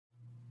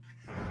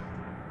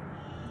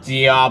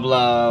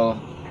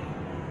Diablo,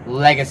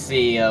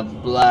 Legacy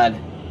of Blood,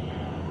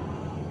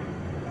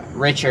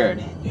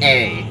 Richard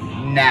A.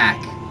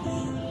 Knaak.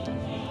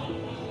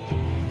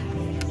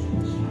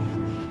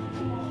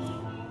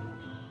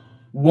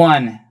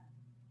 One.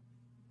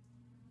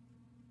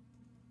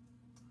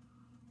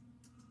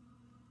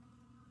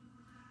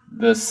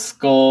 The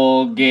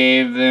skull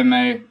gave them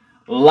a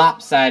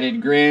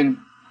lopsided grin,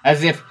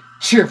 as if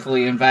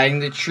cheerfully inviting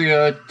the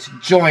trio to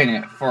join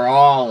it for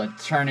all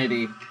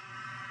eternity.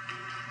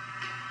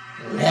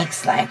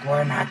 Looks like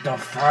we're not the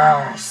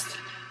first,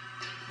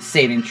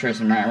 Satan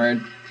Tristram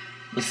murmured.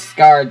 The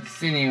scarred,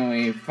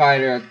 sinewy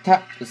fighter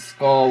tapped the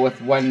skull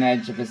with one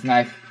edge of his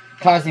knife,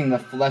 causing the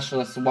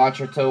fleshless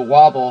watcher to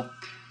wobble.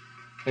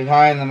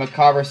 Behind the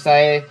macabre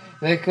sight,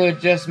 they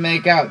could just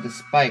make out the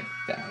spike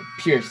that had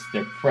pierced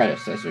their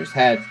predecessor's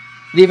head,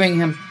 leaving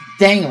him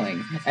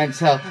dangling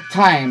until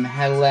time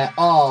had let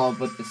all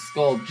but the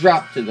skull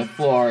drop to the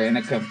floor in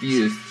a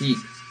confused heap.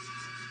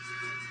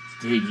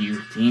 Did you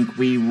think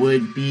we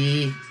would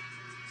be?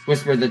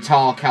 Whispered the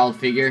tall, cowled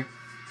figure.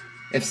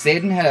 If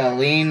Satan had a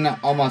lean,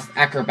 almost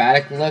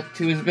acrobatic look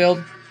to his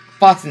build,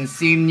 Fotson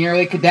seemed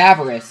nearly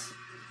cadaverous.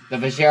 The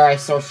Vajari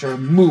sorcerer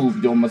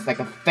moved almost like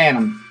a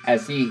phantom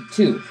as he,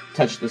 too,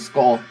 touched the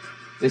skull,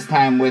 this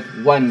time with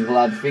one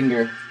gloved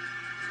finger.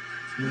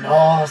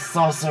 No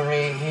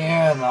sorcery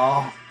here,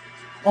 though.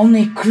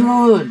 Only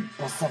crude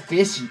but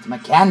sufficient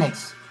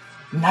mechanics.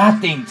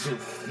 Nothing to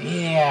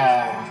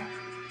fear.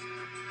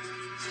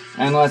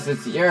 Unless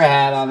it's your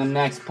hat on the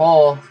next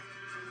pole.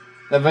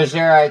 The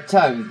Vajari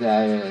tugged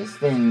at his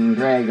thin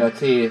gray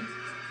goatee.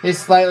 His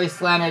slightly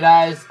slanted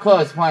eyes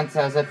closed once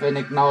as if in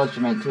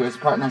acknowledgement to his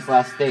partner's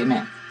last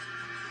statement.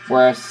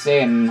 Whereas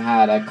Satan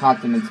had a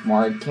countenance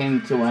more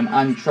akin to an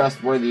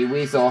untrustworthy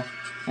weasel,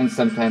 and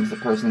sometimes a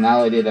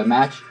personality to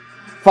match,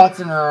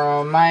 Fotson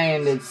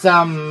reminded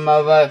some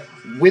of a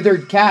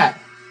withered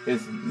cat,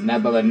 his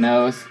nebula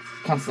nose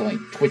constantly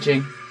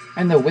twitching,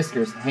 and the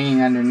whiskers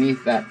hanging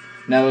underneath that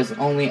nose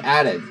only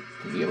added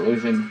to the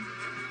illusion.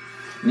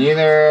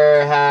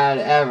 Neither had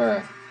ever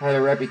had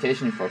a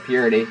reputation for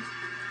purity,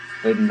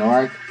 but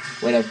Knaak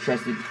would have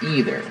trusted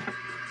either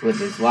with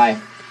his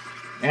life,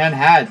 and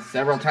had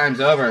several times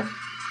over.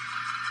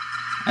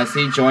 As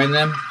he joined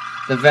them,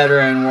 the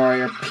veteran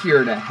warrior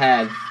peered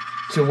ahead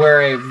to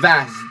where a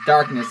vast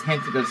darkness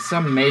hinted of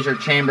some major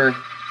chamber.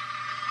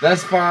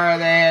 Thus far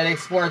they had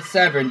explored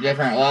 7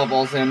 different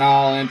levels in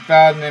all, and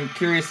found them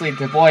curiously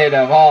devoid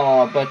of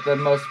all but the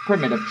most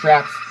primitive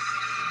traps.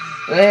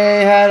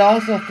 They had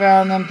also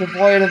found them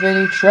devoid of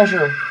any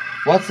treasure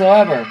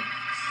whatsoever.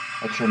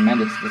 A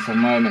tremendous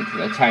disappointment to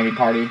the tiny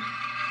party.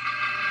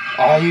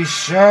 Are you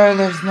sure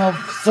there's no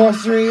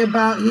sorcery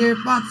about here,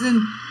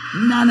 Fotson?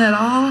 None at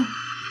all?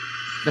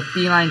 The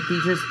feline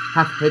features,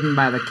 half hidden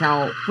by the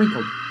cowl,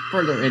 wrinkled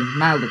further in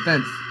mild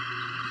defense.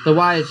 The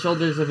wide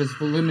shoulders of his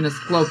voluminous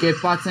cloak gave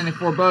Fotson a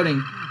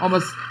foreboding,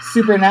 almost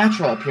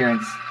supernatural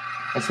appearance,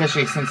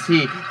 especially since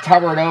he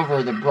towered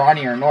over the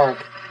brawnier Knaak,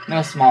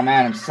 no small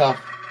man himself.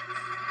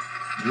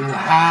 You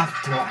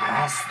have to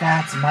ask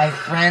that, my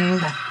friend.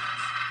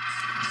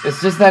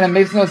 It's just that it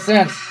makes no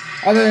sense.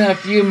 Other than a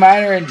few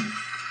minor and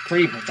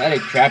pretty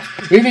pathetic traps,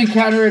 we've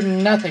encountered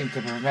nothing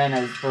to prevent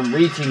us from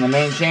reaching the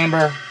main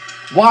chamber.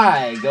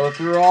 Why go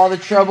through all the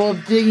trouble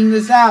of digging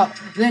this out,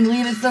 then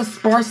leave it so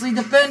sparsely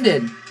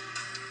defended?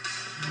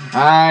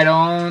 I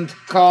don't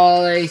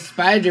call a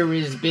spider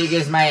as big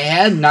as my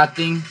head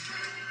nothing,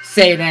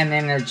 Satan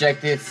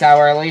interjected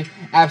sourly,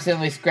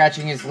 absently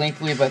scratching his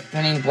lengthy but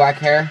thinning black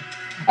hair.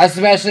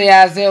 Especially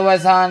as it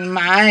was on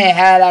my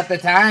head at the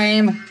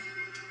time.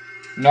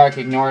 Knaak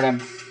ignored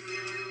him.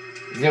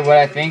 Is it what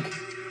I think?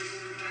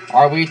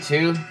 Are we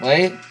too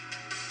late?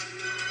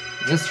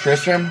 Is this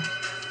Tristram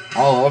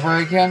all over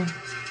again?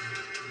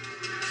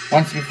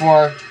 Once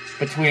before,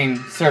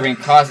 between serving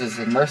causes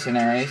and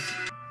mercenaries.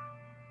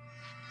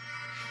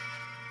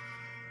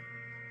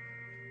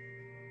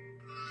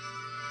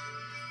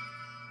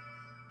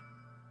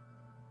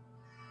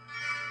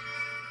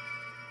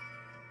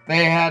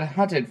 They had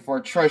hunted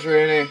for treasure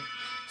in a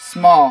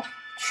small,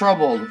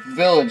 troubled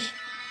village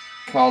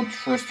called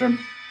Tristram.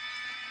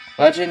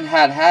 Legend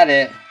had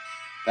it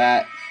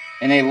that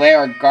in a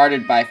lair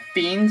guarded by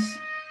fiends,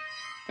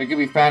 there could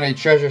be found a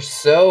treasure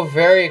so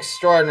very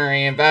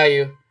extraordinary in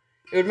value,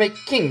 it would make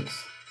kings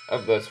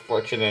of those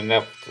fortunate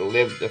enough to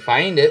live to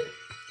find it.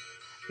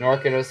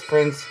 Knaak and his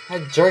friends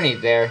had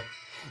journeyed there,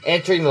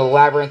 entering the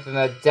labyrinth in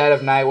the dead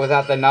of night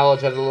without the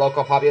knowledge of the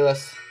local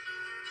populace.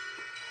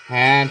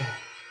 And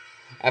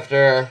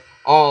after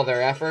all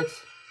their efforts,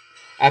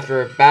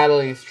 after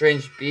battling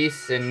strange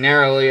beasts and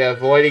narrowly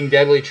avoiding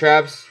deadly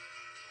traps,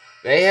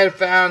 they had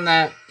found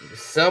that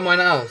someone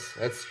else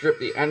had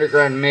stripped the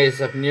underground maze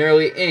of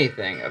nearly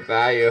anything of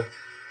value.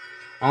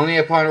 Only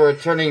upon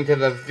returning to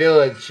the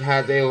village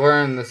had they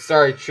learned the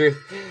sorry truth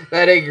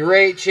that a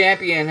great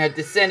champion had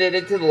descended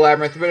into the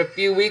labyrinth but a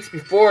few weeks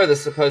before the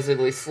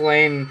supposedly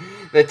slain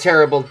the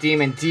terrible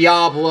demon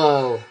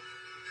Diablo.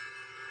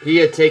 He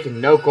had taken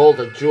no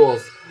gold or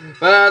jewels,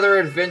 But other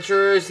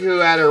adventurers who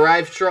had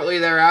arrived shortly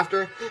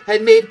thereafter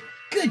had made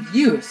good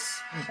use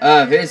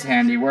of his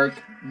handiwork,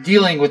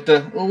 dealing with the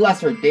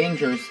lesser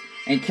dangers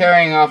and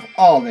carrying off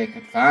all they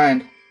could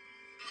find.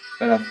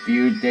 But a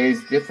few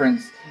days'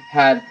 difference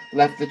had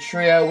left the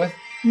trio with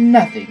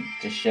nothing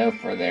to show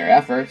for their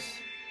efforts.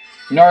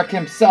 Knaak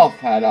himself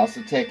had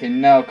also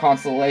taken no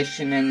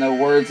consolation in the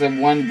words of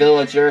one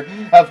villager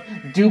of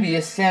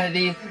dubious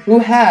sanity who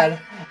had,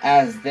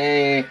 as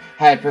they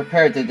had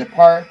prepared to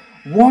depart,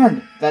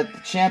 warned that the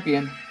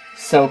champion,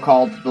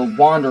 so-called the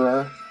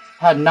Wanderer,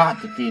 had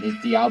not defeated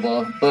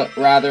Diablo, but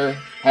rather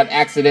had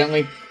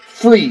accidentally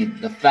freed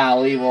the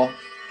foul evil.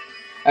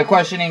 A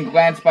questioning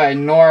glance by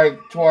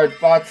Knaak toward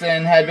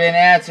Fotzen had been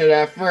answered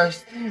at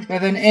first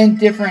with an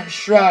indifferent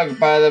shrug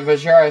by the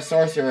Vajara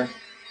sorcerer.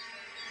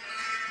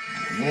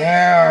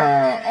 There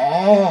are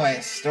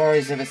always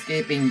stories of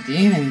escaping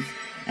demons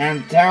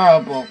and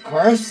terrible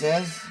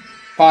curses,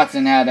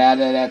 Fotzen had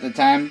added at the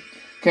time,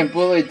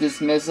 completely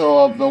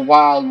dismissal of the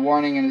wild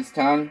warning in his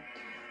tone.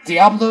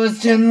 Diablo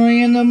is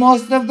generally in the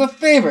most of the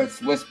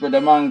favorites whispered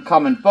among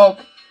common folk.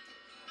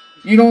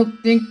 You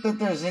don't think that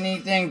there's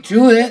anything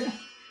to it?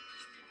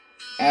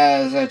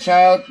 As a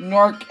child,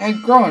 Knaak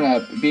had grown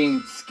up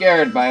being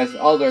scared by his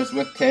elders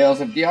with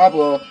tales of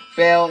Diablo,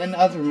 Baal, and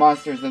other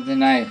monsters of the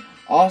night.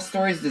 All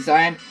stories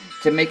designed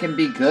to make him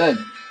be good.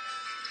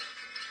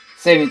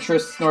 Sadie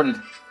Trist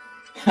snorted.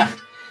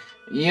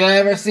 You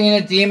ever seen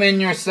a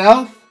demon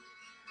yourself?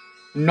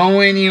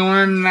 Know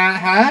anyone that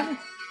had?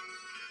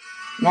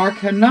 Knaak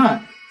had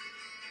not.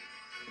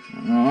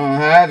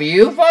 Have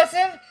you,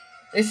 Fotzen?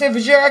 They say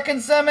Vajara can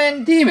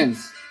summon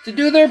demons to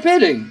do their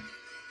bidding.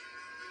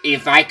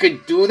 If I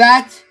could do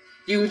that,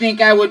 do you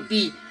think I would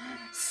be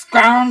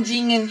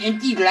scrounging in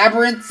empty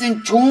labyrinths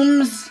and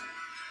tombs?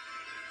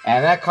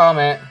 And that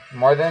comment,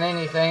 more than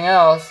anything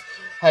else,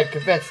 had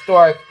convinced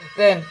Dork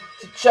then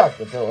to chuck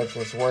the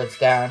villager's words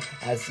down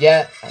as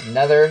yet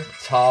another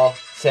tall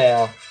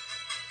tale.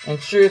 In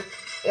truth,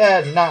 it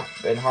had not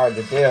been hard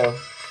to do.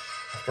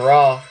 After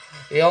all,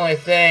 the only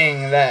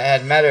thing that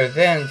had mattered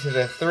then to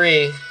the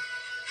three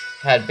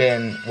had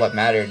been what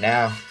mattered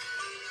now.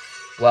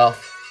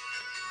 Wealth.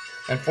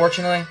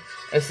 Unfortunately,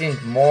 it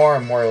seemed more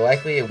and more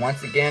likely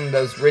once again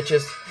those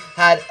riches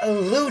had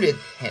eluded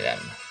him.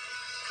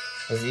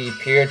 As he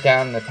peered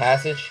down the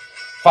passage,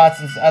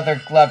 Fotzen's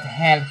other gloved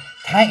hand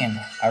tightened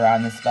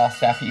around the spell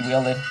staff he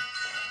wielded.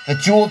 The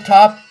jeweled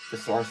top, the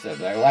source of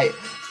their light,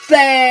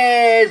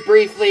 flared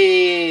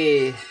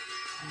briefly.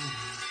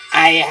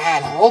 I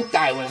had hoped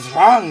I was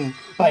wrong,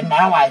 but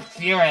now I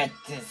fear it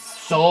is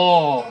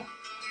so.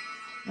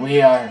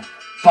 We are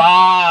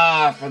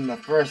far from the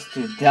first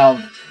to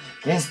delve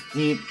this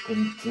deep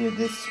into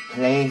this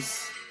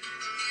place.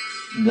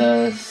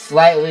 The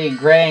slightly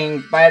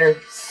graying fighter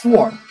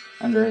swore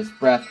under his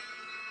breath.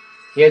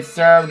 He had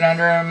served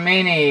under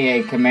many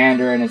a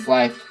commander in his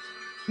life,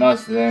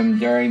 most of them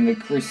during the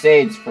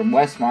Crusades from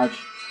Westmarch,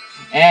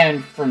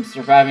 and from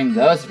surviving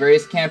those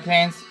various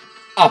campaigns,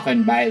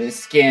 often by the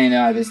skin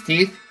of his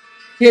teeth,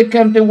 he had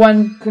come to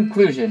one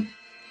conclusion.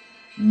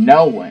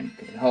 No one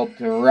could hope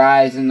to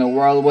rise in the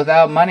world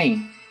without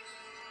money.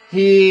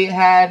 He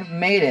had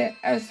made it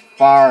as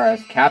far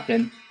as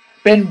captain,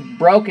 been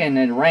broken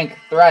in rank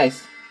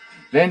thrice,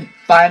 then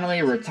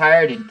finally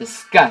retired in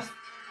disgust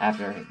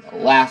after the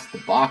last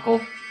debacle.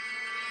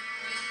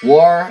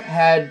 War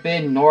had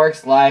been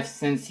Knaak's life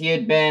since he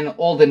had been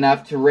old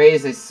enough to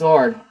raise a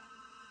sword.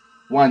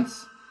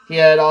 Once, he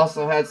had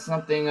also had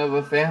something of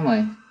a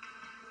family.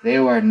 They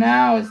were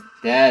now as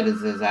dead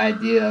as his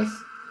ideas.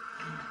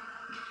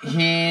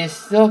 He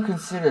still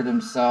considered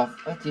himself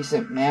a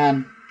decent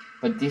man,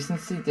 but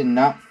decency did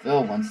not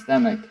fill one's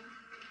stomach.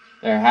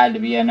 There had to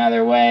be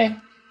another way.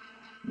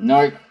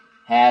 Knaak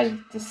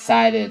had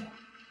decided.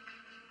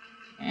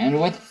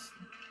 And with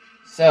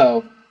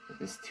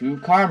his two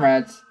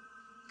comrades,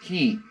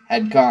 he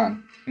had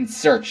gone in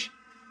search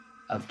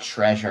of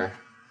treasure.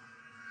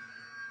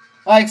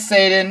 Like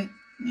Satan,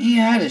 he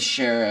had his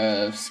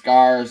share of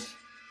scars,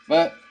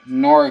 but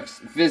Knaak's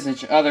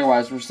visage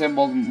otherwise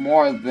resembled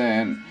more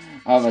than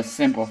of a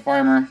simple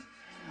farmer.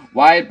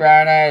 Wide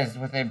brown eyes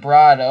with a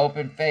broad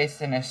open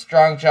face and a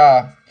strong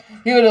jaw,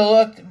 he would have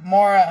looked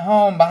more at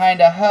home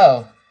behind a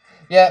hoe.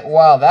 Yet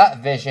while that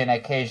vision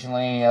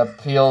occasionally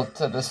appealed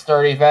to the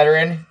sturdy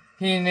veteran,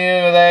 he knew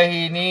that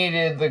he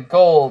needed the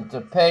gold to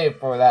pay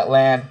for that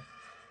land.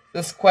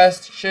 This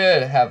quest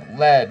should have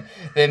led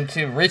them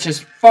to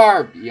riches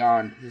far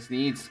beyond his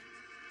needs,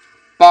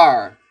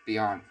 far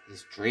beyond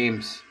his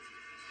dreams.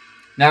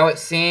 Now it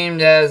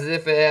seemed as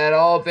if it had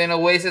all been a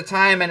waste of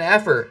time and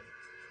effort.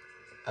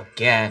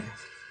 Again.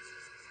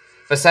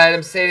 Beside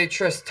him, Sadie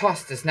Trist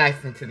tossed his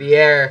knife into the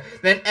air,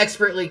 then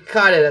expertly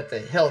caught it at the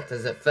hilt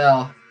as it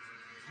fell.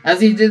 As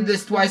he did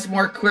this twice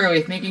more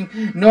clearly, thinking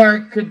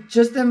Knaak could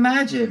just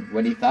imagine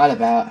what he thought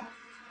about.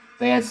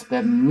 They had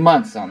spent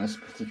months on this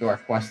particular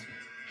quest,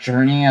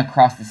 journeying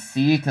across the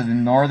sea to the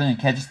northern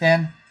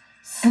Kyrgyzstan,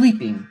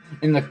 sleeping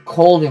in the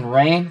cold and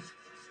rain,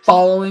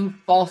 following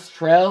false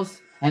trails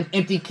and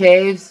empty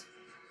caves,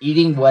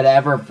 eating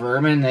whatever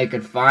vermin they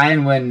could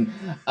find when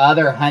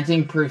other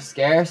hunting proved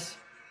scarce.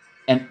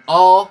 And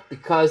all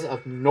because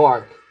of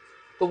Knaak,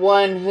 the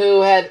one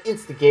who had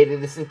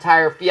instigated this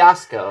entire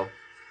fiasco.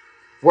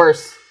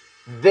 Worse,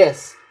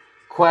 this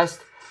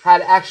quest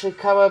had actually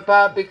come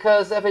about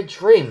because of a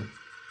dream.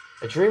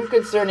 A dream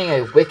concerning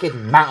a wicked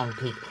mountain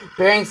peak,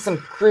 bearing some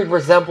crude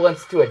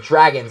resemblance to a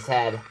dragon's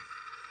head.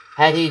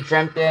 Had he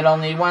dreamt it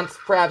only once,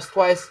 perhaps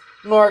twice,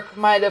 Knaak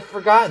might have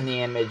forgotten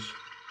the image.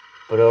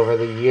 But over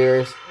the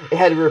years, it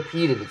had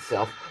repeated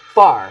itself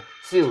far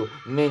too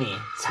many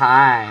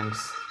times.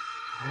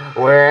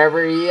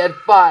 Wherever he had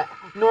fought,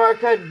 Knaak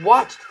had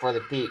watched for the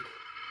peak,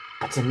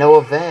 but to no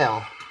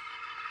avail.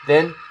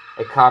 Then,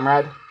 a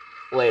comrade,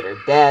 later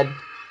dead,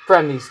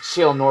 from these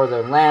chill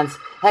northern lands,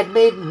 had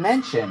made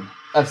mention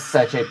of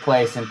such a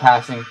place in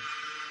passing.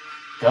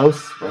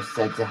 Ghosts were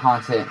said to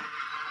haunt it,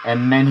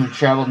 and men who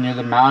traveled near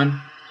the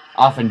mountain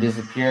often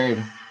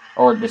disappeared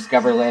or were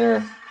discovered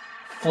later,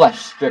 flesh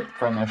stripped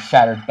from their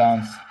shattered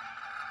bones.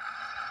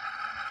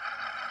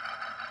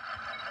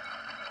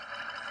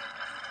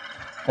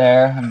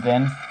 There and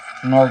then,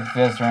 Knaak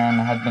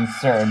Vizran had been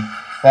certain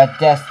that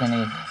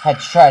destiny had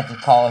tried to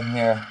call him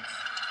here.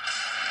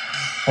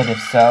 But if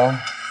so,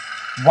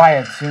 why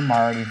had tomb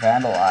already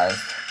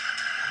vandalized?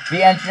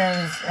 The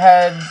entrance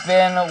had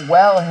been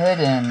well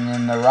hidden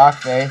in the rock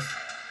face,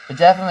 but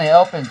definitely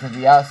open to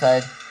the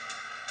outside.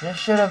 This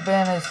should have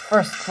been his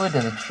first clue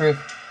to the truth,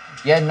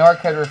 yet Knaak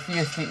had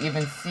refused to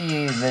even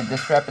see the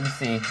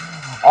discrepancy.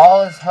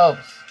 All his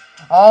hopes,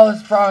 all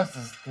his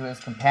promises to his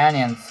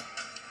companions.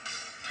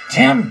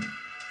 Tim!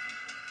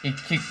 He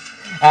kicked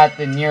at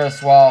the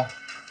nearest wall,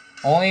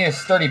 only a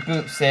sturdy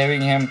boot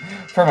saving him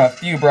from a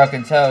few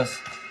broken toes.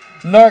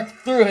 Knaak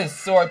threw his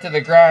sword to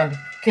the ground,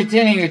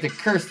 continuing to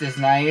curse his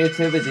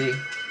naivety.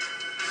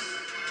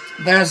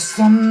 There's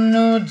some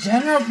new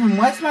general from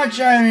Westmarch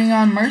hiring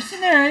on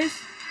mercenaries,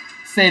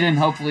 Satan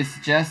hopefully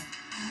suggests.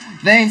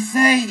 They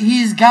say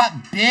he's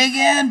got big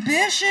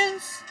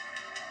ambitions.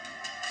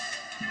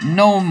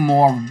 No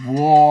more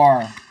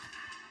war,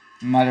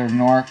 muttered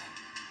Knaak,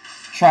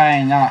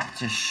 trying not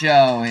to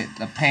show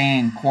the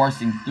pain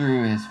coursing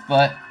through his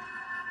foot.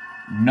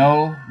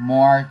 No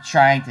more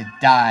trying to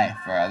die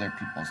for other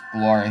people's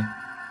glory.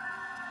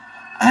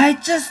 I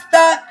just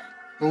thought...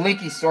 The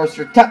lanky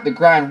sorcerer tapped the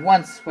ground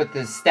once with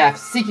his staff,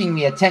 seeking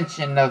the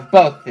attention of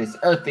both his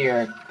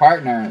earthier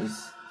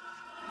partners.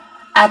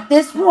 At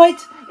this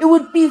point, it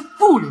would be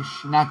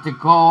foolish not to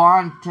go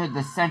on to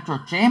the central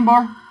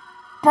chamber.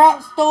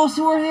 Perhaps those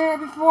who were here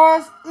before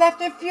us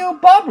left a few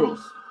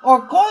baubles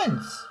or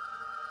coins.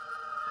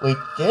 We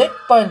did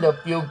find a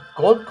few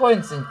gold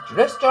coins in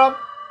Tristram.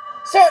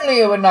 Certainly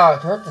it would not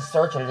hurt to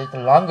search a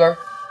little longer.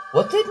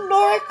 What did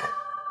Knaak?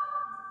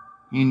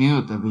 He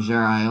knew the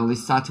Vizier only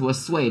sought to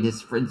assuage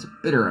his friend's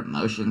bitter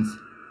emotions,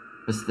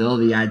 but still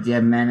the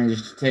idea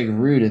managed to take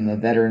root in the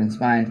veteran's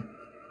mind.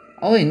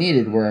 All he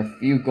needed were a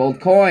few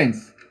gold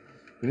coins.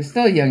 He was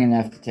still young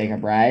enough to take a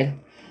bride,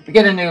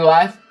 begin a new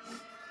life,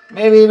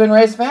 maybe even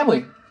raise a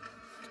family.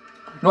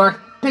 Knaak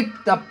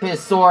picked up his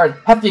sword,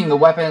 hefting the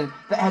weapon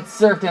that had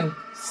served him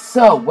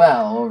so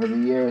well over the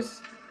years.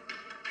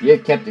 He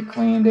had kept it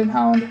cleaned and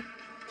honed,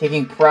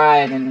 taking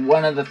pride in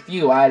one of the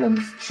few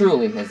items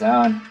truly his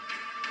own.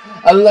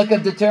 A look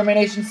of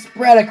determination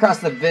spread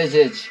across the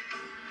visage.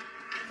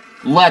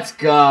 Let's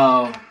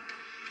go.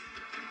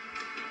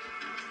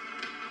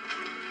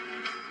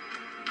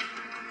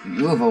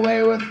 You have a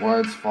way with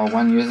words for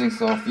one using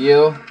so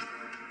few.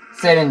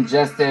 Satan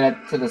jested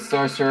to the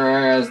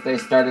sorcerer as they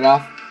started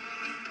off.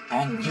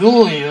 And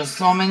you use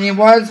so many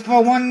words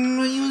for one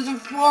user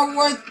for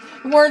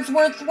words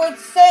worth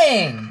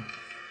saying.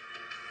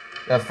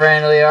 The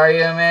friendly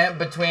argument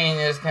between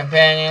his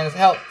companions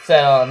helped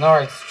settle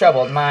Knaak's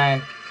troubled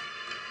mind,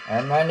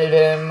 and reminded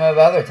him of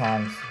other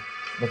times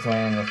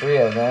between the three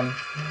of them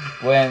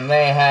when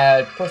they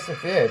had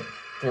persevered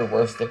through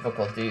worse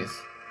difficulties.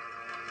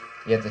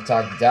 Yet the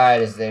talk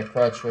died as they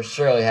approached what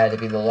surely had to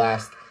be the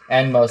last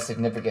and most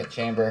significant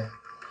chamber.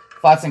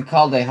 Flotsam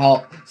called a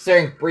halt,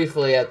 staring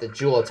briefly at the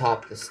jewel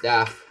atop the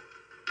staff.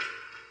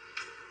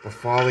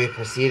 Before we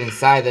proceed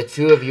inside, the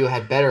two of you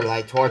had better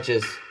light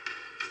torches.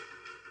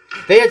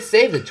 They had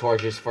saved the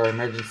torches for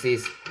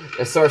emergencies,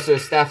 the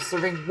sorcerer's staff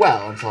serving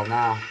well until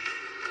now.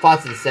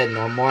 Flotsam said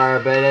no more,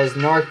 but as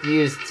Knaak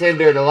used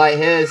tinder to light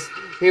his,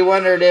 he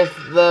wondered if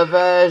the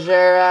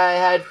Vizier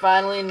had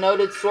finally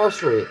noted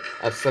sorcery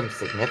of some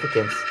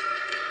significance.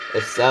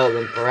 If so,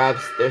 then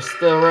perhaps there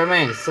still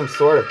remains some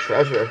sort of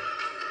treasure.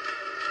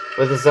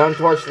 With his own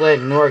torch lit,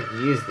 Knaak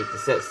used it to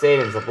set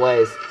Satan's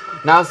ablaze.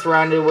 Now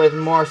surrounded with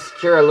more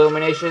secure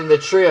illumination, the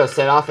trio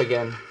set off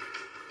again.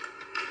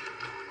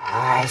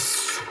 I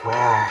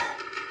swear,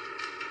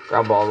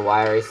 grumbled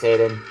wiry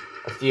Satan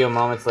a few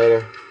moments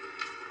later.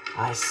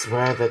 I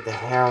swear that the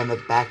hair on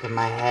the back of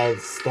my head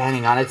is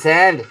standing on its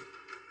end.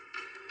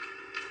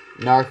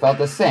 Knaak felt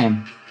the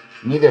same.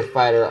 Neither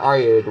fighter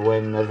argued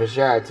when the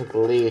Vizier took the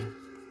lead.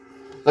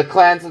 The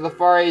clans of the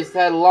Far East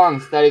had long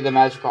studied the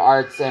magical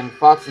arts, and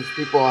Flotsam's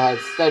people had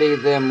studied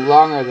them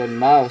longer than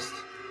most.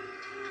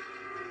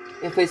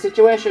 If a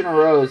situation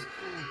arose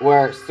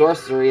where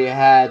sorcery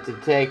had to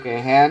take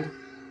a hand,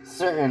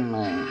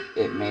 certainly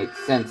it made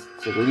sense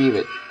to leave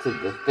it to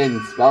the thin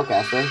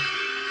spellcaster.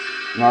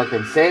 Knaak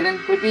and Satan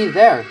would be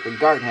there to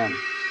guard him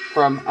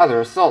from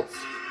other assaults.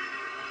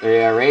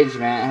 The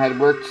arrangement had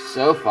worked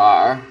so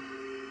far.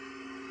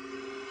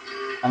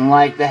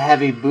 Unlike the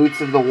heavy boots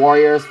of the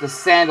warriors, the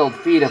sandaled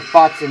feet of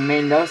Fotson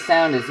made no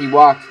sound as he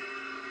walked.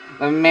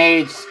 The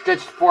mage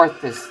stretched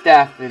forth his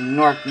staff, and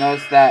Knaak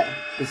noticed that,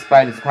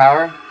 despite its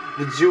power,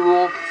 the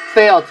jewel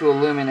failed to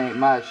illuminate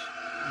much.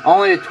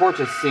 Only the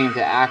torches seemed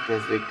to act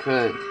as they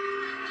could.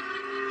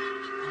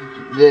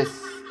 This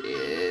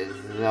is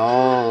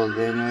old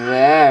and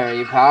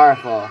very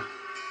powerful.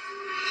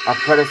 Our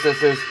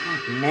predecessors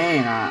may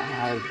not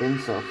have been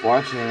so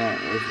fortunate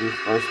as we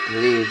first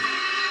believed.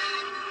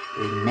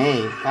 We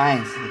may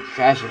find some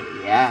treasure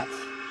yet.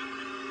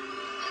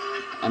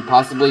 And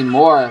possibly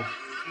more.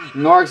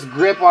 Knaak's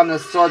grip on the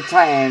sword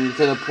tightened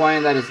to the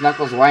point that his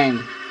knuckles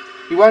whined.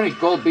 He wanted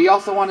gold, but he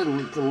also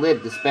wanted to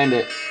live to spend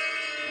it.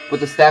 With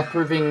the staff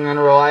proving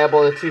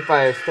unreliable, the two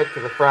fighters took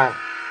to the front.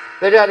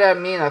 That did not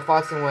mean that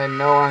Fotson would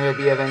no longer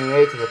be of any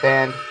aid to the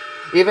band.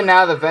 Even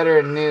now, the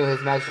veteran knew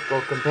his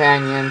magical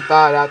companion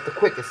thought out the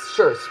quickest,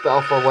 surest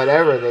spell for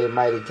whatever they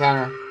might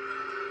encounter.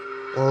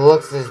 It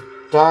looks as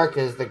dark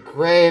as the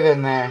grave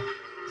in there,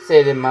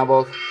 Satan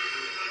mumbled.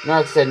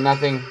 Knaak said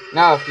nothing,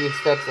 now a few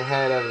steps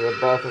ahead of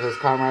both of his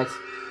comrades.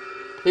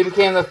 He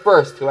became the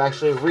first to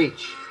actually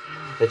reach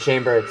the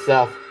chamber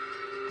itself.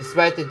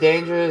 Despite the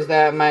dangers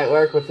that might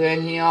lurk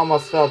within, he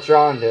almost felt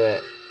drawn to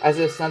it, as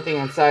if something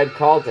inside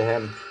called to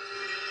him.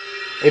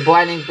 A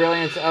blinding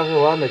brilliance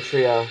overwhelmed the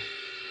trio.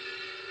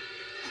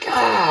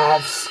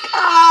 God, Scott!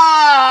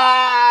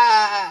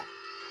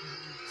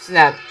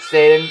 Snapped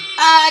Satan.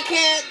 I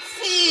can't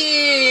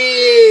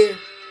see!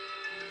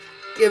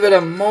 Give it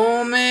a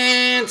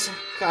moment,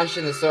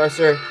 cautioned the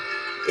sorcerer.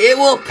 It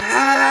will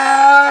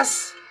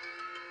pass!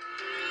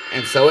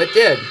 And so it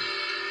did.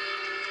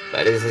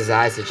 But as his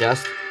eyes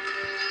adjust,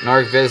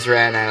 Knaak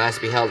Vizran at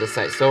last beheld a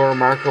sight so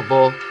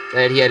remarkable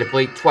that he had to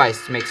blink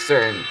twice to make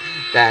certain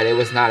that it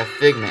was not a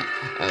figment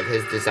of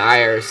his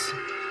desires.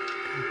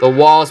 The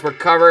walls were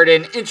covered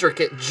in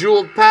intricate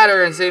jeweled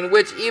patterns in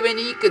which even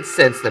he could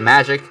sense the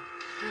magic.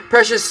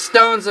 Precious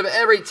stones of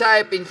every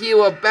type and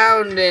hue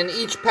abound in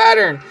each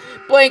pattern,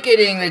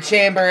 blanketing the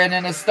chamber in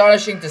an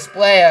astonishing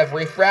display of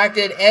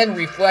refracted and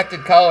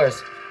reflected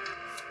colors.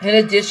 In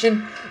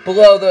addition,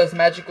 below those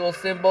magical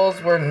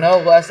symbols were no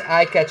less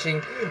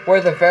eye-catching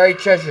were the very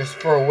treasures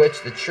for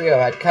which the trio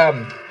had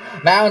come.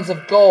 Mounds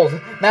of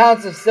gold,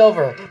 mounds of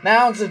silver,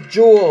 mounds of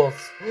jewels.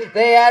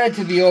 They added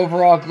to the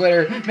overall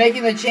glitter,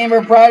 making the chamber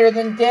brighter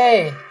than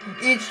day.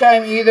 Each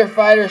time either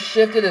fighter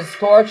shifted his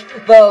torch,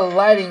 the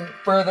lighting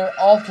further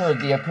altered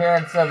the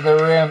appearance of the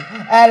room,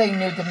 adding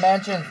new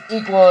dimensions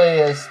equally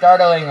as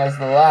startling as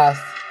the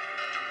last.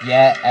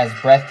 Yet, as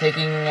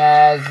breathtaking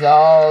as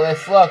all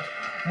this looked,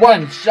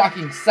 one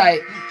shocking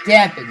sight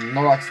dampened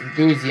Knaak's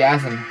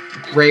enthusiasm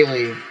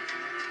greatly.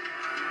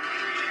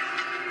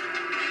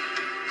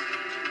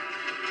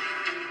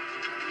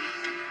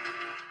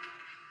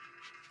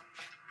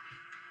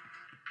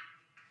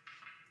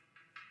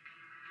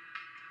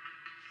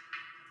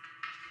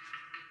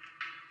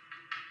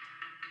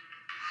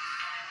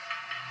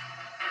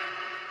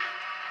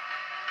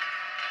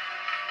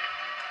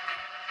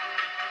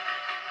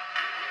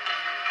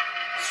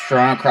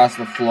 Strewn across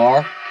the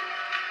floor,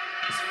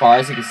 as far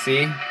as you could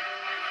see,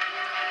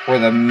 were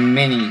the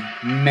many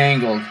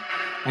mangled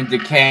and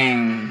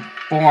decaying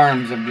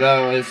forms of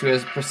those who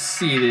has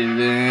preceded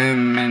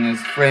him and his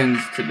friends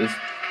to this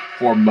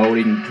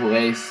foreboding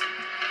place.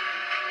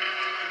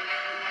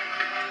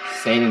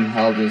 Satan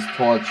held his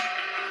torch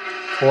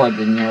toward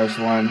the nearest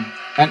one.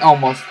 An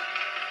almost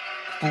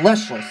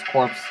fleshless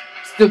corpse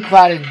stood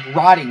clad in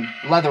rotting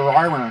leather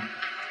armor.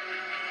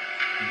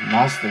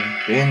 Must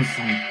have been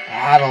some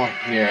battle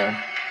here.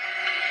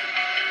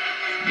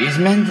 These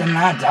men did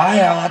not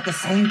die all at the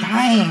same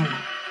time.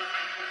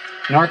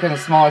 Knaak and the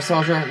smaller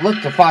soldier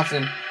looked to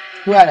Fotson,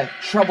 who had a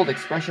troubled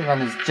expression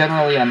on his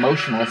generally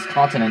emotionless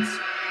countenance.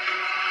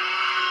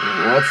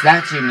 What's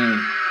that you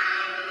mean?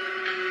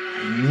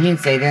 I mean,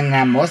 Satan,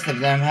 that most of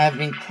them have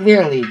been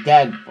clearly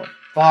dead for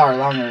far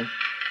longer.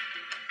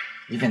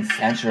 Even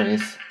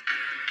centuries.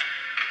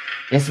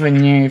 This one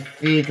near your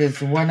feet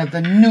is one of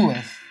the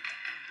newest.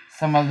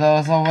 Some of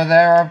those over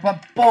there are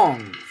but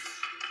bones.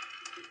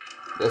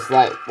 The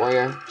slight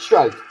warrior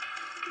shrugged.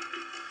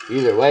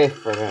 Either way,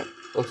 from it,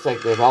 looks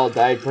like they've all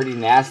died pretty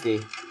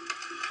nasty.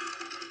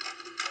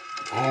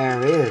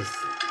 There is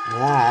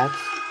that.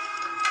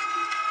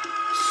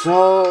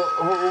 So,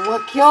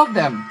 what killed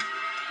them?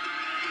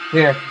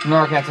 Here,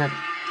 Knaak answered.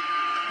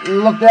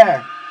 Look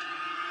there.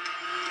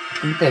 I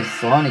think they've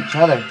slain each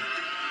other.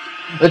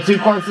 The two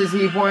corpses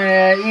he pointed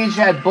at each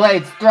had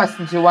blades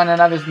thrust into one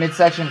another's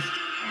midsections.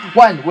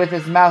 One, with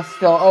his mouth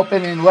still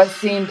open in what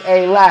seemed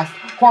a last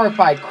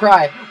horrified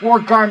cry, wore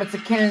garments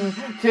akin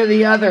to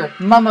the other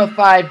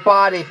mummified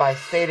body by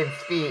Satan's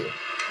feet.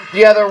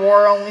 The other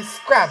wore only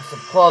scraps of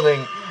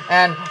clothing,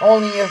 and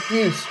only a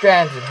few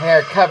strands of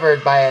hair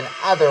covered by an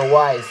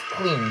otherwise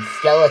clean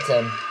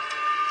skeleton.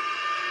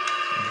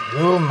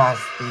 "You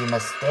must be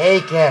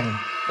mistaken,"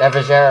 the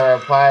Vajera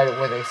replied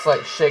with a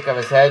slight shake of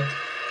his head.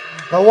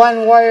 "The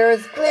one warrior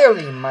is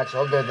clearly much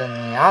older than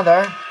the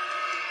other."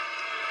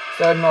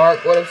 So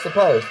Knaak would have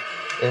supposed,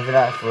 if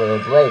not for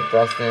the blade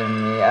thrust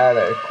in the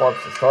other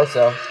corpse's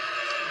torso.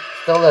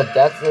 Still, the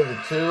deaths of the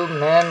two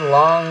men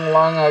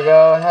long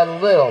ago had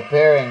little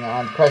bearing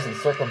on present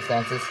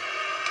circumstances.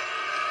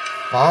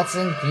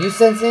 "Watson, do you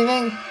sense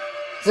anything?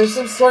 Is there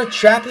some sort of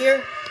trap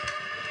here?"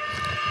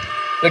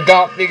 The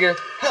gaunt figure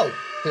held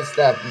his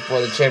staff before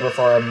the chamber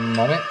for a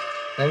moment,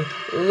 then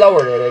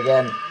lowered it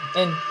again,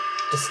 in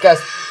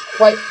disgust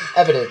quite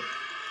evident.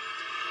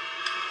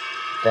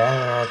 "There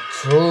are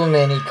too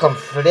many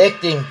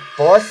conflicting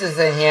forces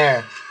in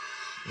here,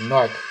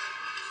 Knaak.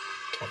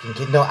 I can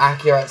get no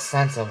accurate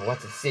sense of what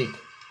to seek.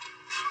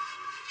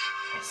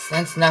 I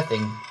sense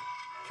nothing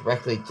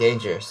directly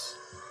dangerous.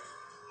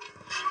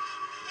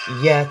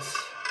 Yet..."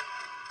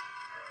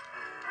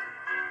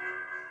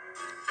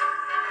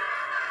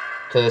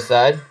 To the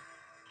side,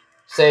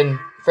 Satan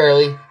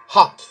fairly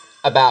hopped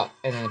about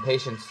in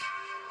impatience.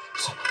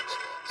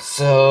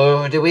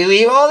 So did we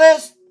leave all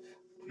this?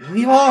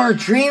 Leave all our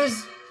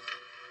dreams?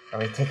 Or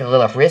we take a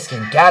little risk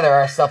and gather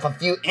ourselves a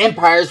few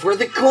empires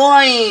worth of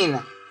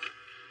coin?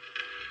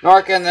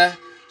 Knaak and the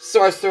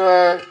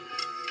sorcerer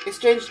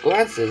exchanged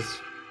glances.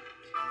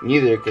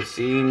 Neither could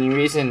see any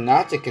reason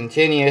not to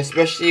continue,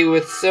 especially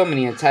with so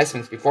many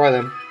enticements before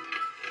them.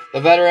 The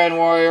veteran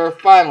warrior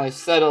finally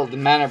settled the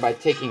matter by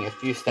taking a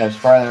few steps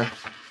farther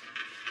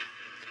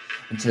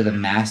into the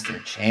master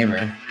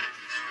chamber.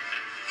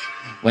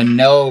 When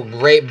no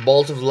great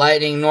bolt of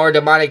lightning nor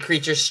demonic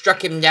creature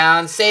struck him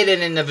down,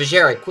 Satan and the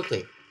Vajera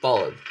quickly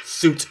followed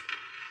suit.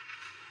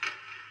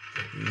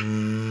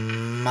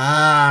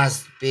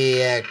 "Must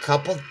be a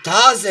couple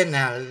dozen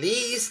at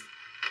least."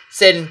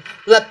 Satan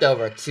leapt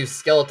over two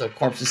skeletal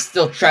corpses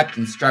still trapped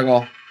in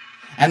struggle.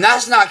 "And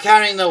that's not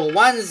counting the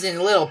ones in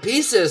little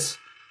pieces."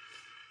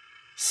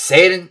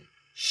 "Satan,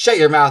 shut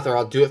your mouth or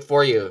I'll do it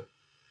for you."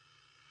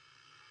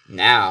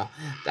 Now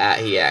that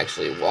he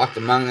actually walked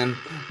among them,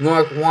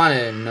 Knaak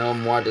wanted no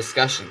more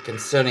discussion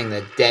concerning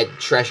the dead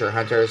treasure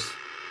hunters.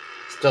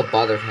 It still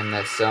bothered him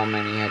that so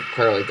many had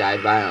clearly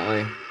died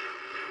violently.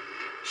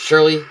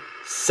 Surely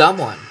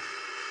someone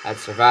had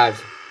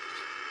survived.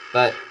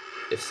 But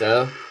if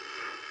so,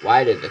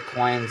 why did the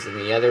coins and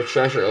the other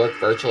treasure look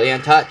virtually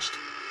untouched?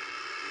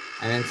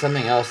 And then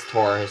something else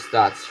tore his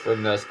thoughts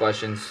from those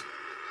questions.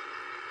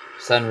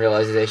 Sudden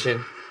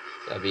realization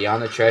that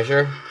beyond the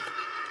treasure,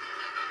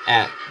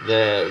 at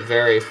the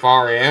very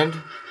far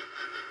end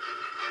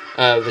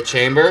of the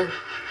chamber,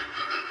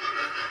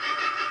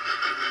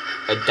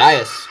 a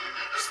dais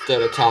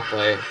stood atop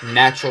a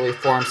naturally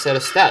formed set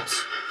of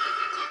steps.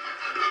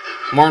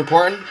 More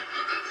important,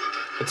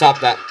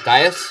 atop that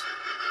dais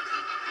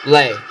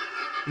lay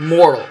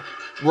mortal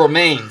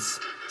remains,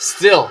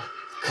 still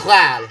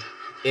clad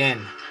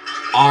in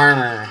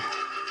armor.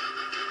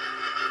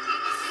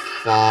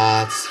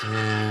 Thoughts,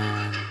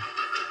 man.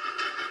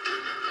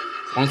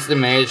 Once the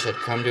mage had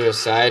come to his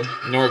side,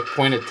 Knaak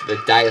pointed to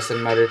the dais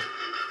and muttered,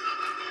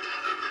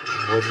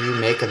 "What do you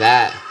make of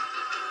that?"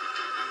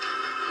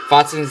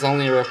 Watson's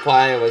only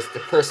reply was to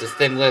purse his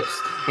thin lips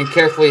and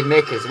carefully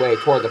make his way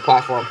toward the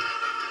platform.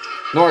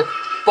 Knaak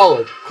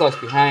followed close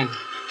behind.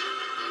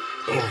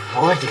 "It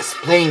would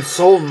explain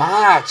so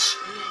much,"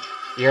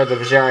 you heard the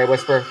Vajari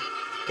whisper.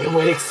 "It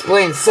would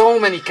explain so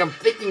many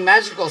conflicting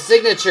magical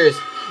signatures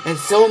and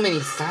so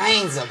many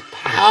signs of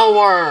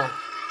power."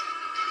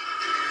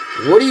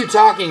 "What are you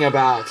talking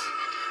about?"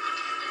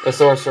 The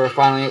sorcerer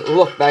finally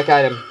looked back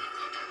at him.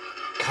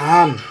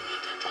 "Come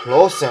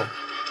closer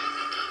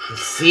and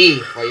see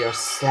for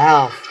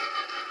yourself."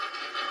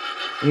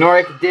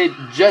 Knaak did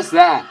just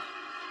that.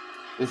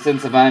 The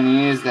sense of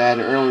unease that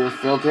had earlier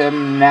filled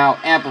him now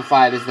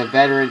amplified as the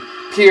veteran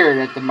peered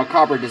at the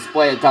macabre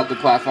display atop the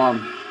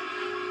platform.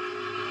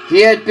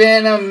 He had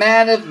been a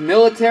man of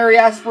military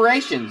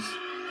aspirations.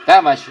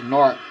 That much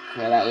Knaak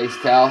could at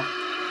least tell.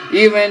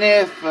 Even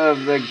if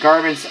of the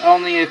garments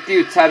only a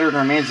few tattered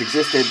remains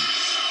existed.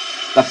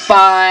 The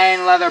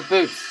fine leather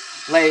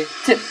boots lay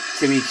tipped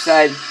to each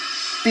side,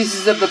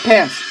 pieces of the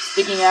pants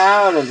sticking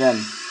out of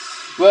them.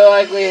 What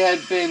likely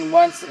had been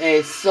once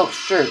a silk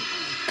shirt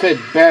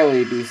could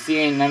barely be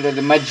seen under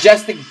the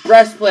majestic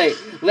breastplate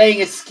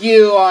laying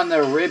askew on the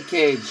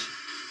ribcage.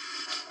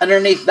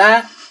 Underneath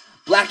that,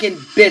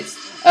 blackened bits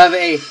of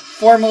a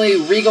formerly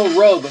regal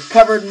robe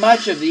covered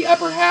much of the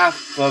upper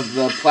half of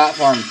the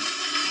platform.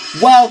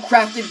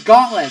 Well-crafted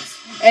gauntlets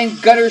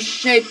and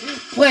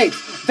gutter-shaped plates,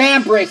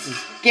 van braces,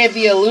 gave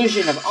the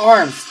illusion of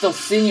arms still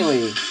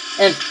sinewy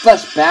and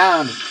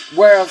flesh-bound,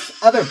 whereas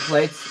other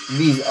plates,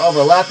 these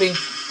overlapping,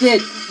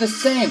 did the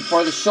same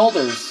for the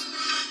shoulders.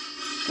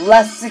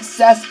 Less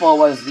successful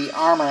was the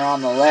armor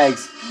on the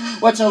legs,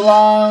 which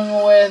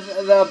along with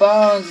the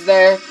bones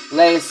there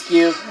lay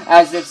askew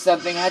as if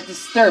something had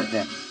disturbed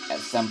them at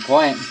some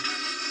point.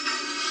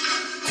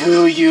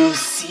 "Do you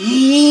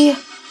see?"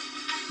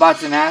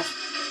 Watson asked,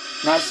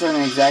 not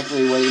certain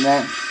exactly what he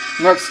meant.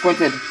 Knaak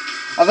squinted.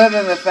 Other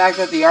than the fact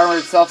that the armor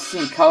itself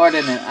seemed colored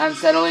in an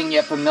unsettling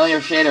yet familiar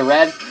shade of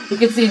red, he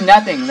could see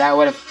nothing that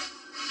would have...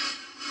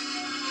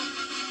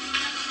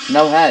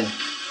 No head.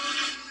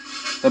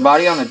 The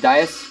body on the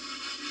dais?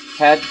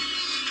 Head?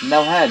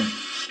 No head.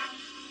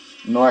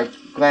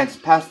 Knaak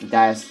glanced past the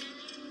dais.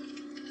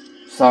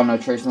 Saw no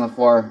trace on the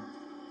floor.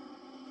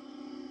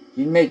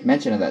 You made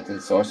mention of that to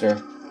the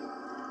sorcerer.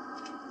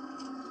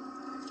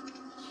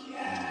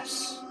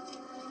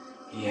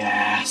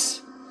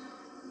 Yes.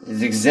 It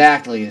is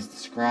exactly as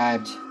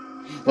described.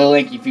 The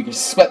lanky figure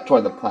swept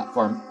toward the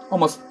platform,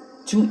 almost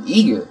too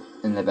eager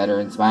in the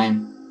veteran's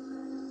mind.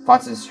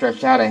 Watson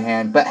stretched out a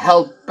hand, but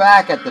held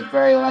back at the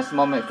very last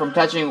moment from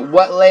touching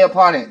what lay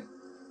upon it.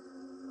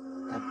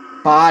 The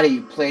body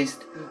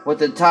placed with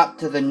the top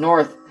to the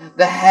north,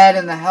 the head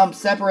and the helm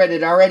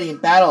separated already in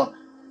battle,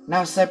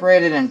 now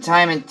separated in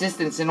time and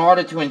distance in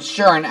order to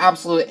ensure an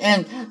absolute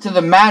end to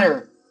the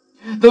matter.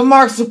 The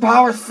marks of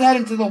power set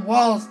into the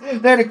walls,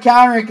 there to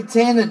counter and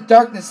contain the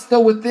darkness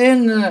still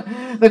within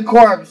the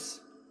corpse.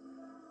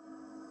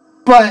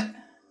 But...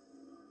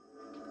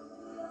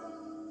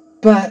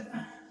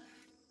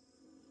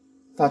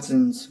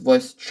 Watson's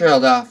voice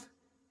trailed off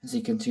as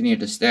he continued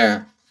to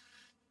stare.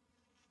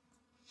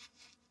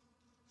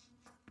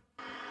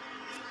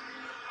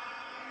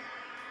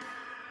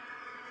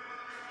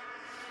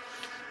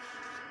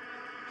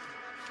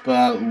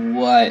 But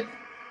what?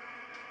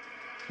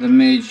 The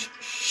mage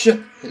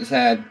shook his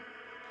head.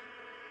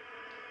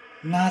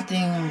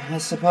 Nothing, I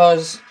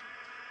suppose.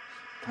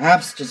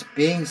 Perhaps just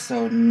being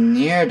so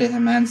near to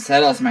him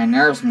unsettles my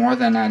nerves more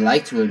than I'd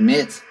like to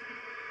admit.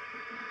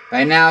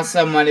 By now,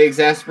 somewhat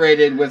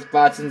exasperated with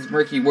Watson's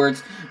murky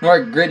words,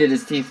 Knaak gritted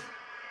his teeth.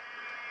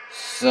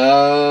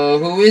 So,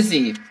 who is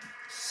he?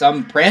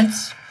 Some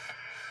prince?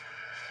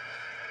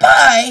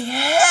 By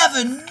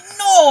heaven,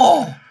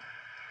 no!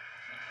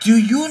 Do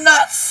you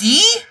not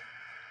see?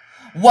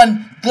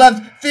 One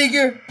gloved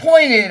figure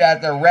pointed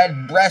at the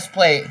red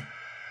breastplate.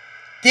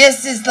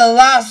 This is the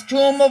last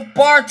tomb of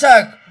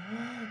Bartok,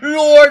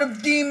 Lord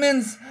of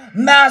Demons,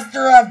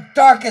 Master of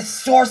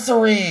Darkest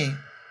Sorcery.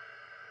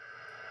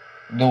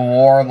 The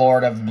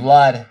Warlord of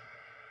Blood.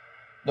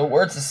 The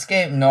words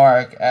escaped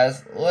Knaak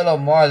as little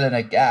more than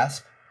a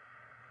gasp.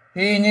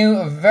 He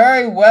knew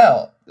very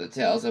well the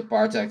tales of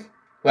Bartok,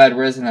 who had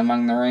risen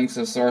among the ranks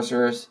of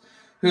sorcerers,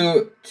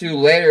 who too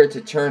later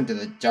to turn to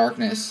the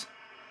darkness,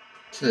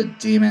 to the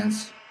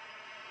demons.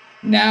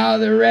 Now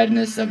the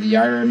redness of the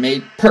armor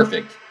made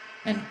perfect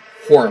and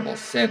horrible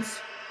sense.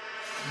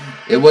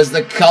 It was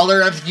the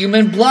color of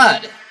human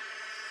blood.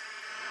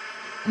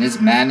 In his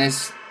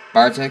madness,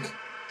 Bartok,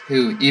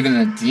 who even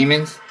the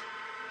demons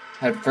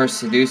had first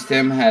seduced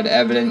him, had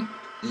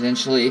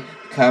evidently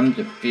come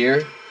to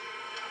fear,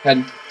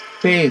 had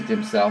bathed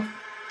himself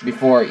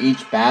before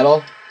each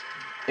battle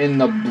in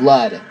the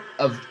blood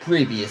of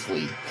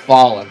previously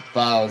fallen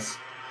foes.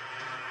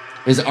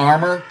 His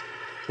armor,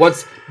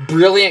 once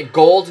brilliant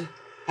gold,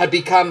 had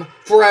become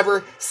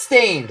forever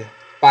stained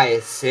by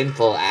his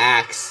sinful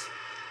acts.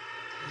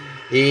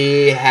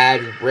 He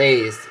had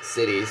razed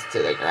cities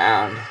to the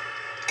ground,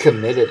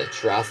 committed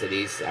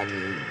atrocities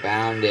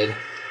unbounded,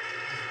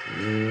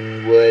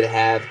 would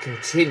have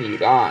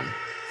continued on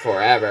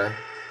forever.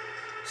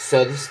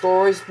 So the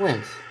stories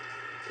went,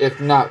 if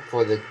not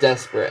for the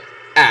desperate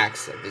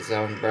acts of his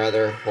own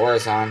brother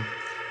Horizon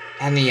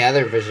and the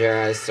other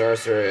Vajerai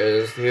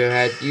sorcerers who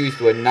had used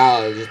what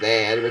knowledge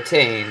they had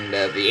retained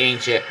of the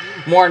ancient,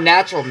 more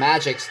natural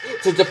magics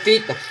to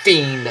defeat the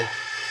fiend.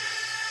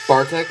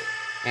 Bartok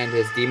and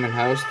his demon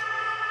host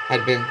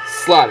had been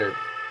slaughtered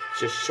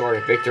just short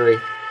of victory.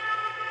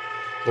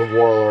 The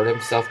warlord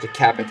himself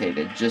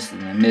decapitated just in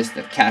the midst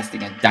of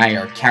casting a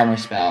dire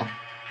counterspell.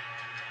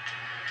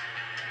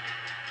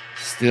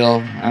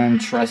 Still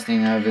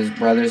untrusting of his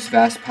brother's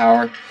vast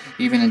power,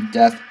 even in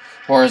death,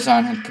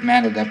 Horizon had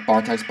commanded that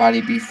Bartok's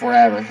body be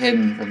forever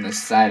hidden from the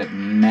sight of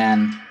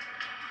men.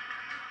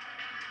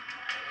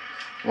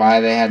 Why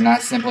they had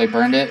not simply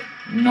burned it,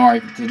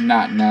 Knaak did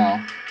not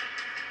know.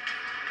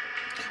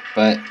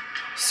 But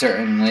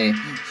certainly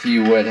he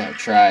would have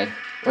tried.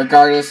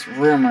 Regardless,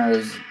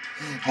 rumors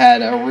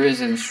had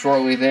arisen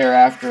shortly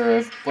thereafter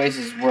of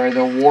places where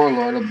the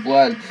Warlord of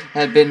Blood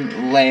had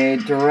been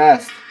laid to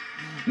rest.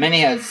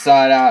 Many had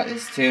sought out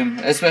his tomb,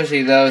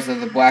 especially those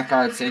of the black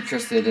arts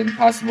interested in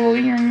possible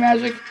lingering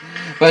magic,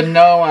 but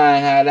no one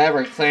had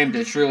ever claimed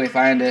to truly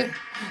find it.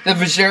 The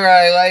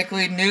Vajerai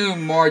likely knew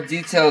more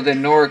detail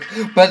than Knaak,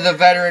 but the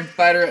veteran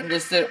fighter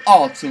understood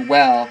all too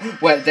well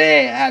what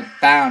they had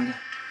found.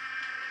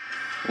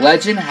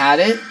 Legend had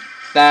it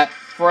that,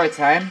 for a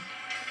time,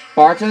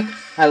 Bartok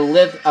had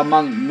lived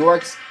among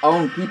Knaak's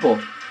own people,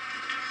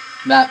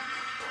 that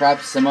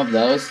perhaps some of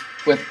those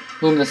with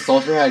whom the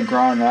soldier had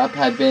grown up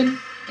had been,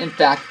 in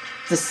fact,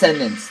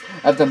 descendants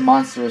of the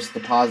monstrous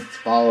deposit's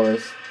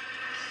followers.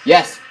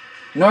 Yes,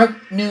 Knaak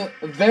knew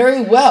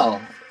very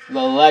well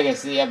the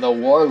legacy of the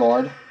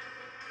warlord.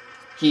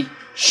 He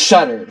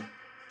shuddered,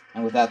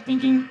 and without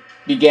thinking,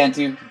 began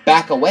to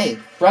back away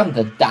from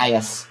the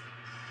dais.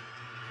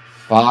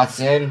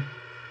 Watson,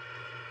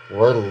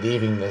 we're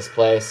leaving this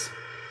place.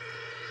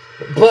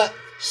 But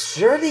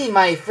surely,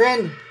 my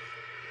friend,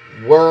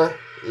 we're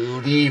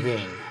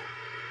leaving.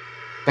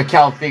 The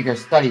cowled figure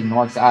studied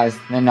Nork's eyes,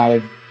 then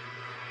nodded.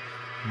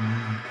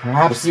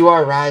 Perhaps you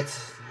are right.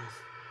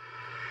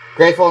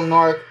 Grateful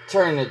Nork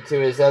turned to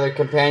his other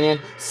companion.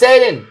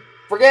 Satan,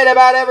 forget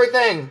about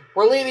everything.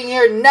 We're leaving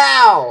here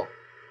now.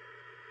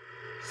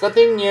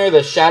 Something near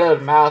the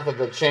shadowed mouth of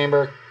the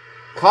chamber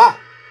caught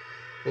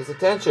his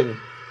attention.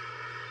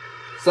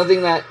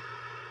 Something that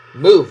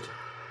moved,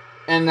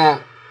 and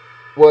that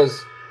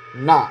was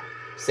not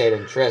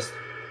Satan Trist.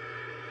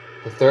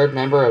 The third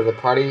member of the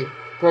party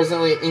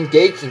presently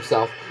engaged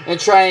himself in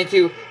trying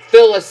to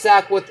fill a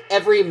sack with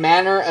every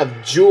manner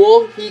of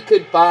jewel he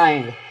could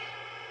find.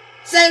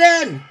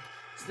 Satan!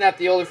 Snapped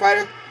the older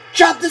fighter.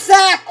 Drop the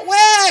sack!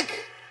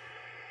 Quick!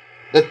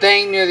 The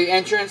thing near the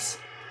entrance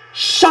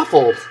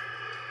shuffled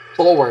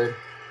forward.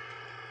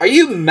 Are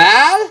you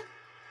mad?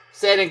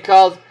 Satan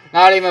called,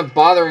 not even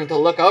bothering to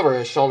look over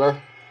his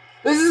shoulder.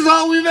 This is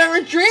all we've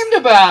ever dreamed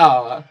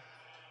about!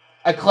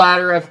 A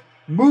clatter of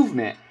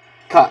movement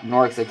caught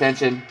Nork's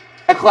attention.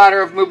 A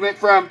clatter of movement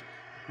from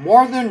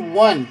more than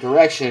one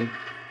direction.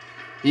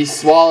 He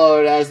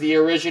swallowed as the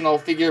original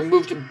figure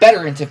moved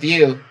better into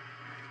view.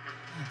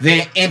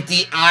 The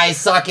empty eye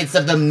sockets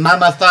of the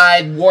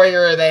mummified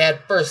warrior they had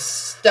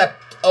first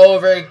stepped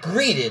over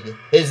greeted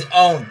his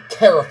own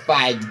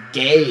terrified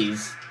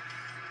gaze.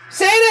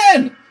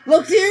 Satan!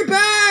 Look to your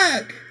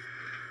back!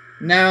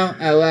 Now,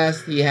 at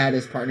last, he had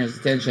his partner's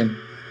attention.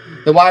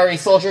 The wiry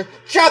soldier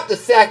dropped the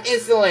sack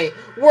instantly,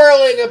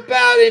 whirling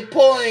about and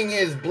pulling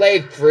his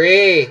blade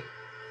free.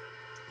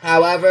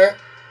 However,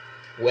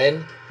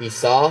 when he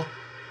saw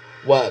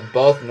what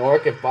both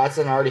Nork and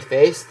Watson already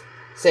faced,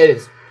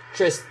 Satan's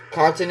Trist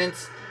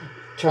countenance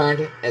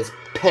turned as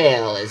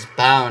pale as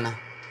bone.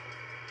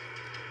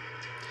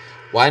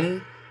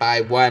 One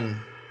by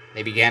one,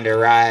 they began to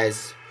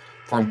rise,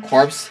 from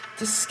corpse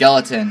to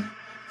skeleton.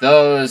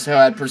 Those who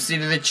had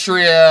preceded the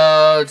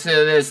trio to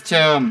this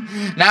tomb.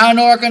 Now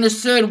Nork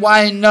understood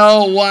why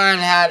no one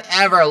had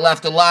ever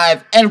left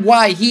alive, and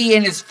why he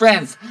and his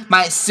friends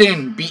might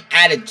soon be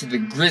added to the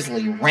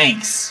grisly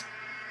ranks.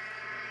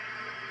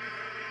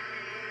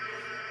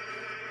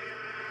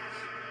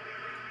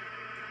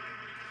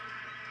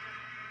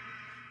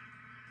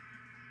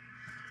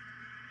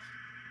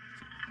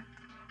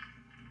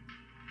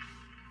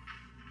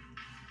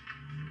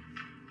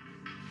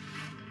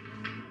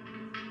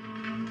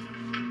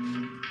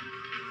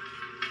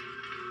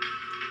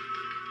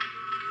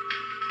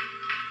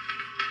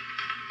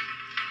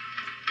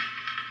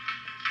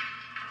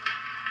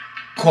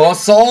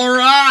 Colossal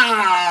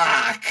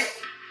Rock!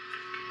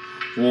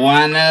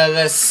 One of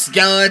the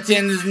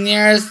skeletons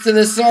nearest to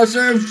the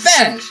sorcerer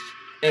vanished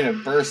in a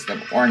burst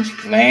of orange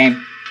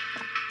flame.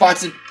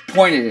 Watson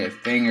pointed a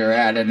finger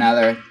at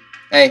another,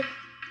 a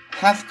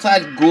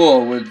half-clad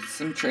ghoul with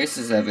some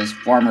traces of his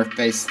former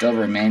face still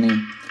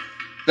remaining.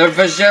 The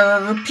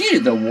Vajera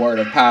repeated the word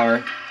of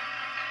power.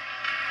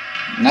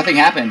 Nothing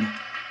happened.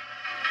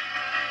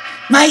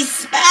 My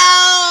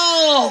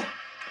spell!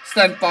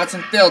 Stunned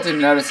Watson failed to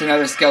notice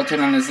another skeleton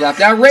on his left,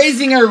 now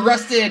raising a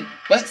rusted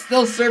but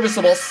still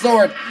serviceable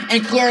sword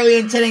and clearly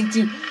intending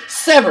to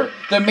sever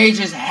the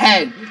mage's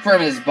head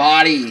from his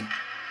body.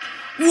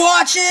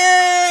 Watch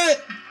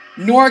it!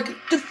 Nork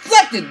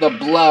deflected the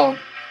blow,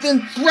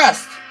 then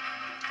thrust.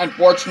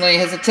 Unfortunately,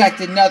 his attack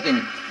did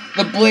nothing,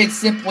 the blade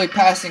simply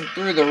passing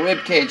through the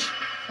ribcage.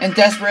 In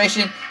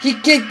desperation, he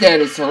kicked at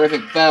his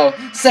horrific foe,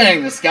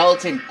 sending the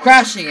skeleton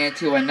crashing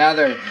into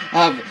another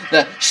of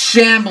the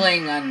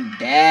shambling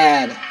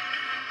undead.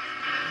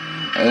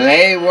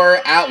 They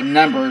were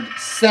outnumbered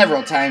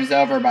several times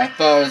over by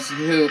foes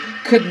who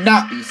could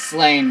not be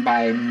slain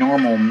by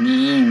normal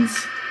means.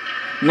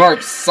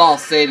 Nork saw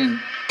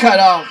Satan, cut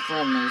off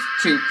from his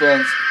two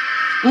friends,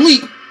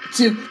 leap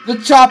to the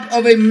top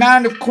of a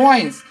mound of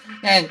coins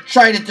and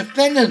try to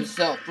defend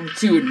himself from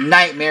two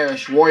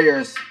nightmarish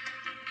warriors.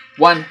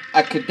 One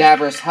a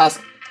cadaverous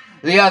husk,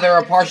 the other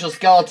a partial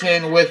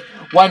skeleton with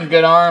one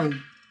good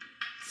arm.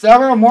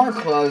 Several more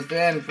closed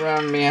in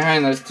from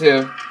behind those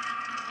two.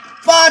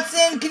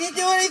 Watson, can you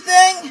do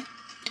anything?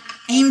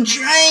 I'm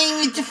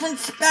trying a different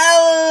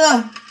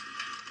spell.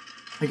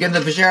 Again, the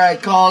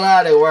Vajera called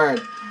out a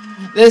word.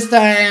 This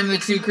time, the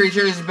two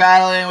creatures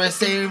battling with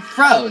Satan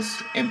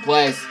froze in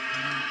place.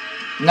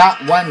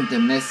 Not one to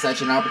miss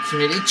such an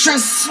opportunity,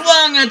 Trist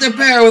swung at the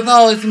pair with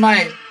all his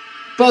might.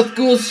 Both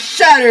ghouls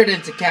shattered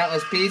into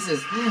countless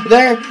pieces,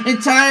 their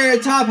entire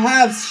top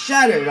halves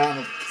shattered on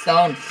the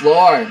stone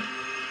floor.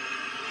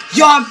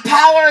 Your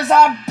powers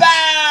are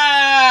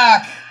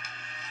back!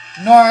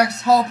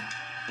 Nork's hope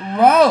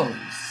rose.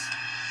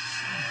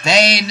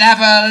 They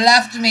never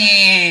left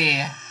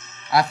me.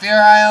 I fear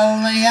I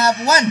only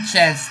have one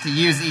chance to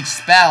use each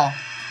spell,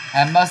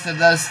 and most of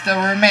those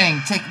still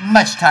remaining take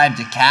much time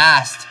to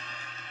cast.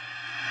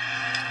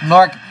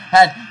 Nork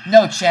had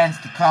no chance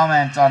to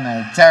comment on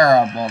the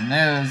terrible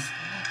news.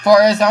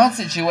 for his own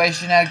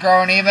situation had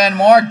grown even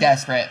more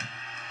desperate.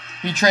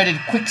 He traded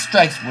quick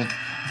strikes with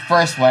the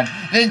first one,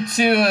 then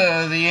two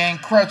of the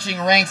encroaching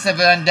ranks of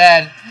the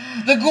undead.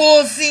 The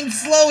ghouls seemed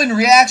slow in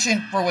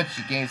reaction, for which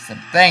he gave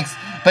some thanks,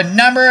 but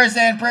numbers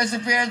and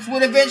perseverance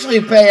would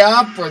eventually pay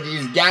off for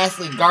these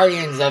ghastly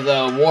guardians of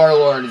the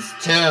warlord's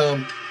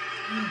tomb.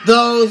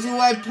 Those who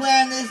had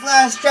planned this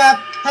last trap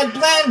had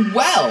planned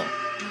well,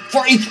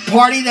 for each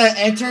party that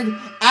entered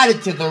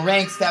added to the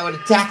ranks that would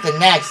attack the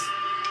next.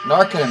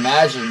 Nor could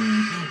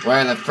imagine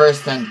where the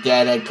first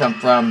undead had come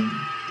from.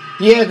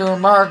 He had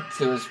remarked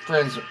to his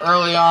friends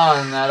early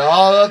on that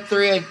all the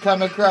three had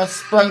come across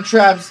sprung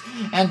traps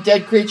and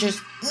dead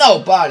creatures. No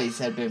bodies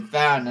had been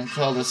found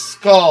until the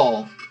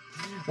skull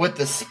with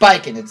the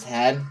spike in its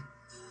head.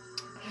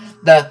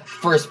 The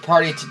first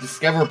party to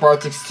discover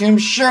Bartek's tomb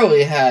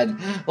surely had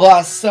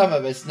lost some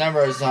of its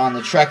numbers on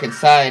the trek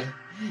inside,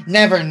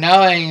 never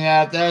knowing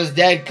that those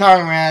dead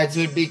comrades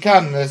would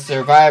become the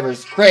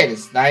survivors'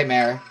 greatest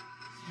nightmare.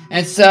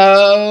 And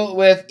so,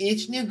 with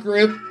each new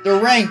group, the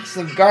ranks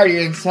of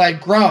guardians had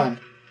grown,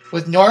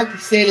 with Knaak,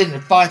 Satan,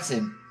 and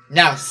Fotson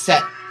now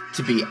set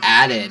to be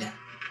added.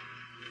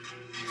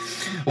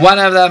 One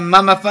of the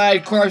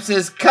mummified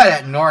corpses cut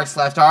at Knaak's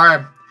left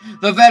arm.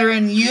 The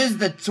veteran used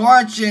the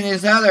torch in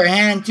his other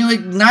hand to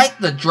ignite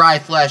the dry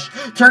flesh,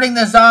 turning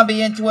the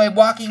zombie into a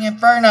walking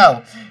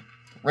inferno.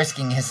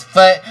 Risking his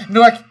foot,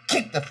 Knaak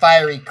kicked the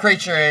fiery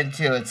creature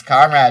into its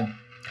comrade.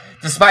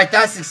 Despite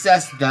that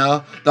success,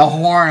 though, the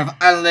horn of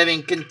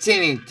unliving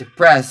continued to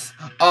press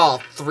all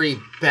three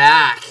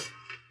back.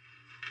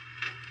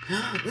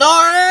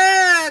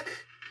 "Knaak!"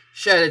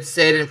 shouted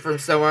Satan from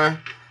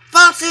somewhere.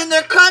 "Fotson,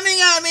 they're coming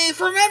at me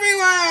from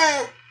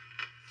everywhere!"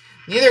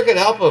 Neither could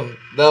help him,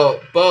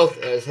 though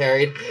both as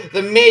harried.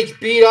 The mage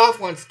beat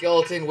off one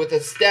skeleton with a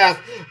staff,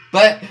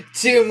 but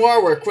two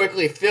more were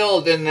quickly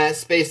filled in that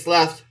space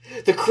left.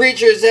 The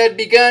creatures had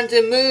begun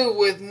to move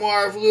with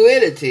more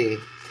fluidity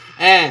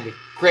and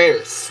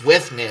greater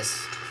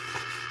swiftness.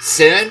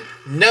 Soon,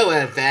 no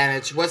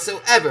advantage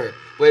whatsoever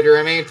would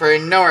remain for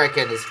Knaak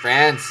and his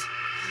friends.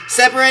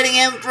 Separating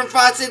him from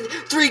Fotson,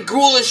 three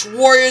ghoulish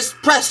warriors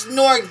pressed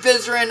Knaak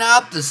Vizerin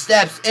up the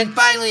steps and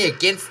finally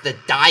against the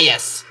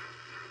dais.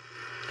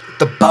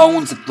 The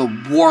bones of the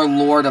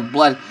warlord of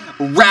blood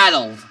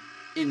rattled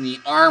in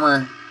the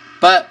armor,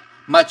 but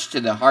much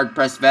to the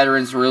hard-pressed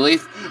veteran's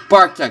relief,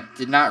 Bartek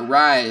did not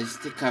rise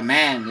to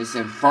command this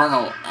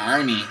infernal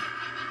army.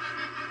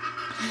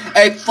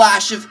 A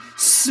flash of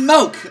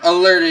smoke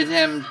alerted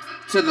him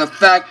to the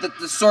fact that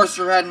the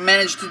sorcerer had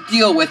managed to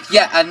deal with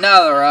yet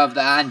another of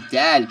the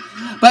undead,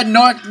 but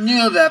Knaak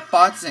knew that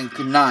Fotson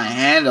could not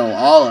handle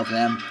all of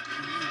them.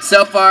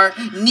 So far,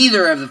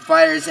 neither of the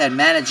fighters had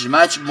managed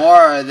much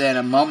more than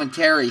a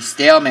momentary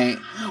stalemate.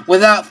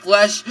 Without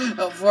flesh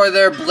for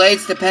their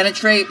blades to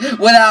penetrate,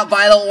 without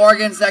vital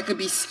organs that could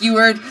be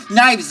skewered,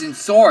 knives and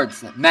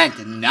swords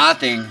meant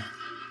nothing.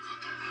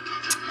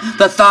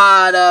 The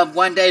thought of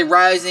one day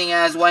rising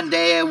as one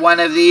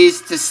of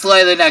these to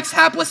slay the next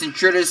hapless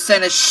intruders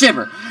sent a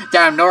shiver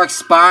down Knaak's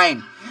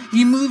spine.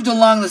 He moved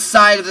along the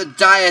side of the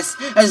dais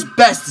as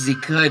best as he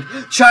could,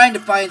 trying to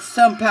find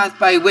some path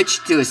by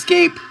which to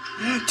escape.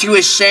 To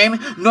his shame,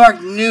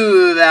 Knaak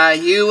knew that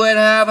he would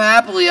have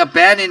happily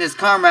abandoned his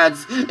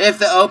comrades if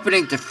the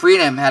opening to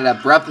freedom had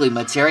abruptly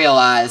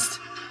materialized.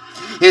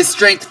 His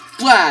strength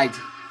flagged.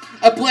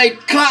 A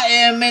blade caught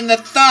him in the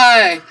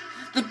thigh.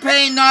 The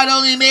pain not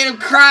only made him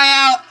cry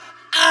out,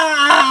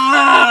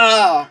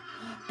 "Ah!"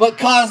 but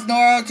caused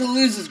Knaak to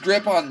lose his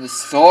grip on the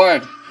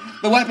sword.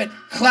 The weapon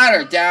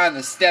clattered down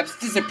the steps,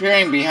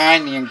 disappearing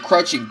behind the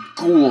encroaching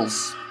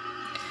ghouls.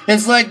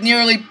 His leg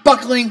nearly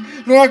buckling,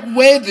 Knaak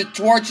waved the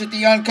torch at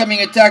the oncoming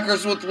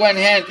attackers with one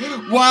hand,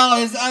 while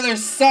his other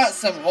sought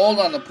some hold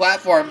on the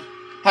platform.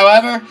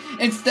 However,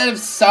 instead of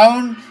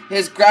stone,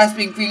 his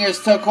grasping fingers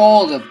took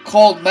hold of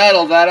cold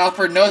metal that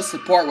offered no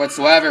support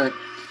whatsoever.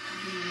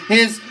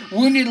 His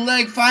wounded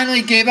leg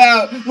finally gave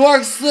out.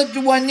 Knaak slipped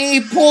to one knee,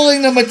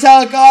 pulling the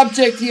metallic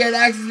object he had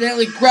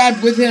accidentally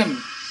grabbed with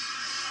him.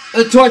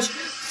 The torch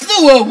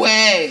flew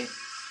away.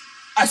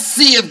 A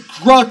sea of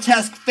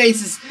grotesque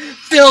faces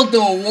filled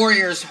the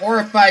warrior's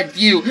horrified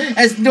view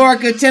as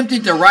Knaak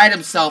attempted to right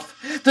himself.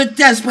 The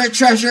desperate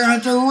treasure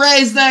hunter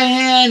raised the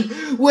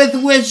hand with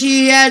which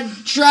he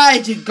had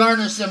tried to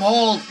garner some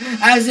hold,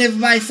 as if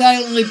by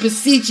silently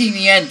beseeching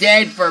the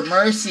undead for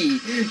mercy,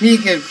 he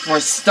could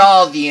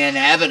forestall the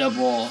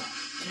inevitable.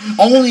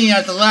 Only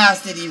at the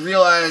last did he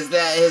realize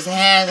that his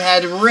hand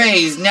had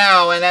raised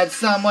now and had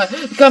somewhat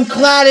become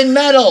clad in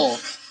metal.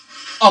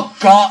 A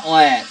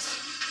gauntlet.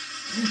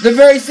 The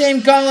very same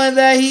gauntlet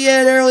that he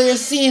had earlier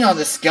seen on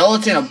the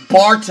skeleton of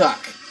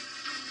Bartek.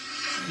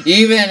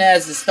 Even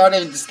as the start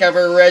of the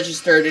discovery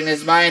registered in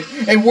his mind,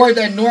 a word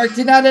that Knaak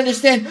did not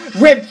understand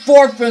ripped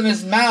forth from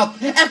his mouth,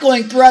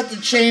 echoing throughout the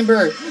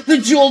chamber. The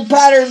jeweled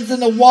patterns in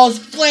the walls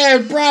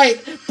flared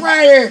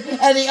brighter,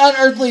 and the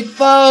unearthly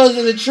foes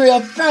of the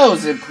trio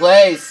froze in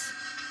place.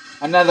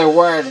 Another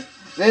word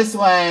This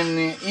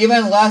one,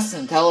 even less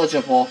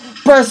intelligible,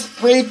 burst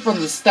free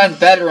from the stunned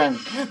veteran.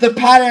 The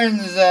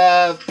patterns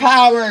of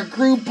power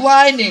grew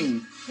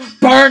blinding,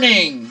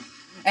 burning,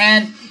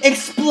 and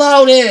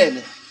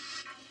exploded.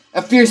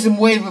 A fearsome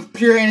wave of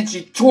pure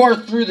energy tore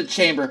through the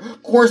chamber,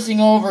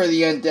 coursing over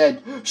the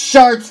undead.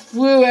 Shards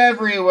flew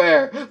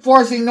everywhere,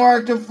 forcing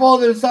Knaak to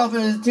fold himself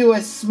into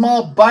as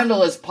small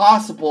bundle as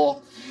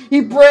possible.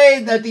 He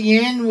prayed that the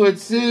end would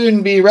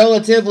soon be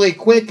relatively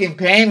quick and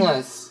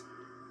painless.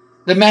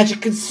 The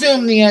magic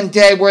consumed the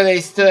undead where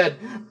they stood.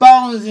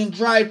 Bones and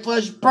dried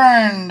flesh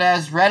burned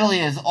as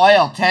readily as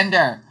oil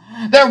tender.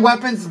 Their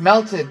weapons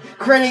melted,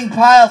 creating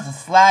piles of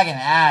slag and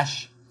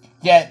ash.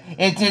 Yet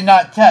it did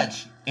not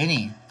touch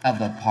any of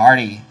the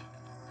party.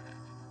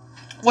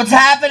 "What's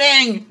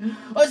happening?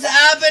 What's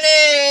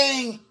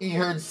happening?" he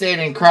heard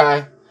Satan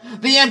cry.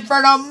 The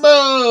Inferno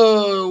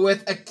moved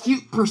with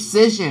acute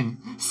precision,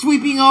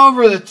 sweeping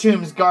over the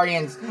tomb's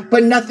guardians,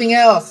 but nothing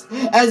else.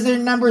 As their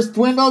numbers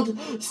dwindled,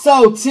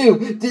 so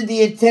too did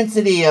the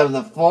intensity of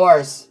the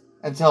force,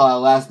 until at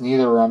last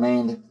neither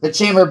remained. The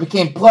chamber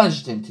became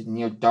plunged into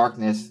near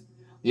darkness.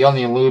 The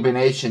only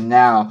illumination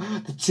now,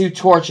 the two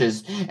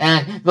torches,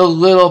 and the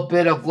little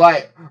bit of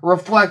light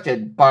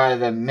reflected by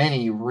the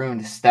many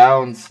ruined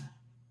stones.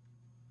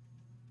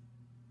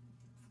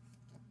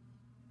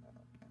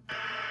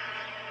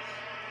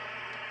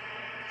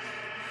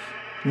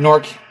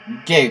 Knaak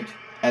gaped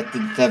at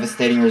the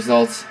devastating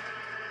results,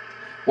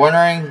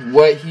 wondering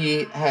what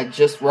he had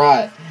just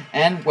wrought,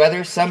 and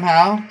whether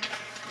somehow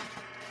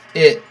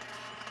it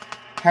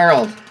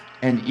heralded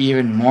an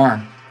even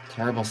more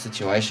terrible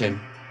situation.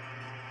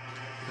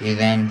 He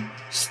then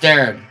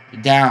stared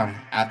down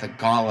at the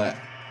gauntlet,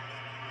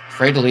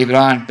 afraid to leave it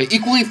on, but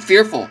equally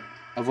fearful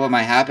of what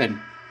might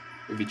happen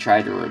if he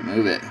tried to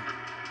remove it.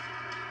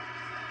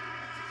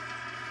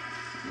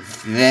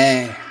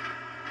 They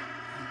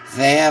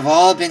have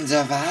all been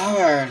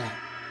devoured,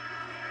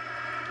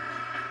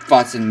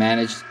 Watson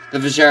managed, the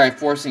Vajari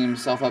forcing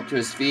himself up to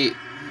his feet.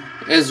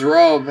 His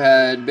robe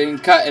had been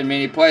cut in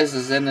many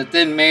places, and the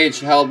thin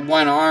mage held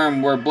one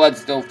arm where blood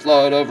still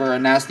flowed over a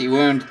nasty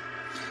wound.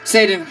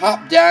 Satan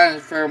hopped down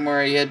from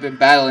where he had been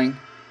battling.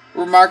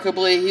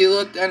 Remarkably, he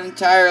looked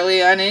entirely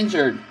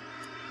uninjured.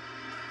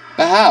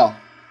 But how?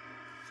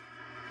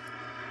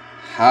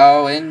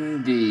 How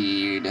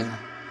indeed?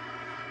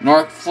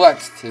 Knaak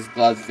flexed his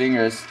gloved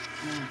fingers.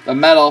 The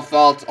metal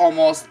felt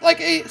almost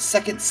like a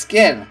second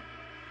skin,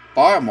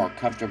 far more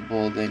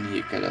comfortable than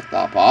he could have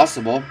thought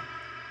possible.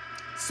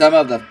 Some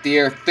of the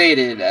fear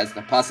faded as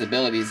the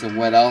possibilities of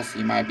what else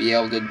he might be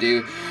able to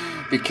do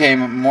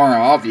became more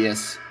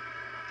obvious.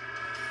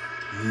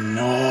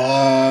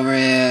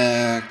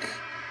 "Norik,"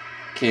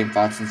 came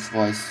Watson's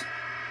voice.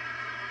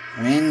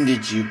 "When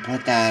did you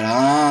put that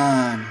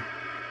on?"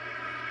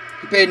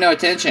 He paid no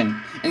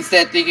attention,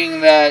 instead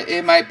thinking that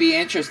it might be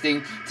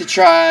interesting to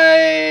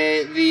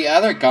try the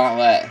other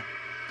gauntlet.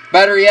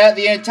 Better yet,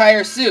 the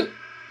entire suit,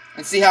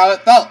 and see how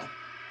it felt.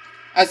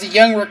 As a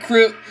young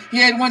recruit, he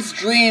had once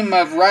dreamed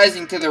of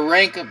rising to the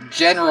rank of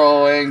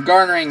general and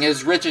garnering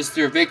his riches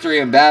through victory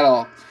in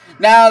battle.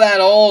 Now that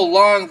old,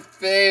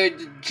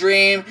 long-faded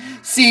dream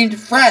seemed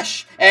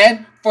fresh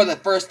and, for the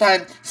first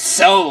time,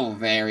 so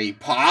very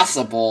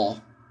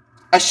possible.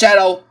 A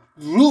shadow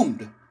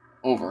loomed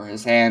over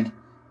his hand.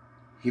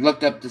 He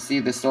looked up to see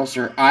the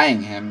sorcerer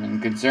eyeing him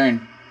in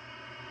concern.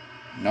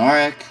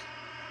 "Knaak,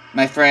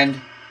 my friend,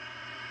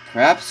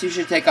 perhaps you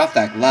should take off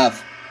that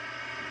glove."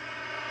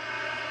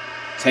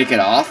 Take it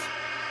off?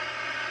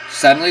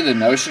 Suddenly, the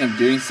notion of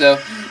doing so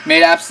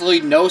made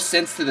absolutely no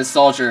sense to the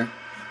soldier.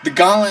 The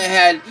gauntlet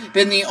had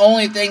been the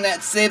only thing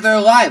that saved their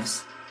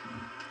lives.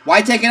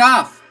 Why take it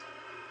off?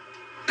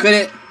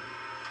 Could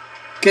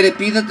it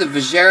be that the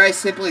Vajari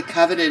simply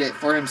coveted it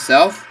for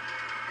himself?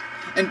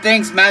 In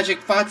things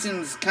magic,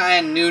 Watson's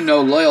kind knew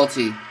no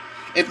loyalty.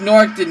 If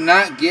Knaak did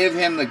not give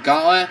him the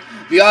gauntlet,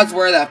 the odds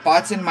were that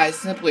Watson might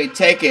simply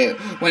take it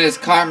when his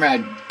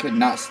comrade could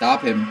not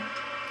stop him.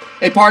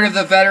 A part of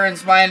the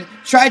veteran's mind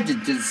tried to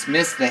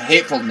dismiss the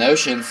hateful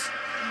notions.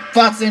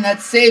 Watson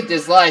had saved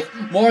his life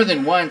more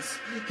than once.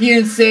 He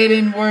and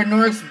Satan were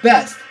Knaak's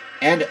best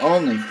and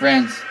only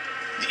friends.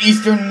 The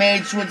Eastern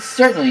mage would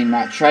certainly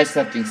not try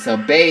something so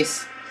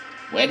base,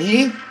 would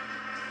he?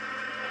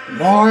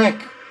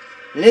 "Knaak,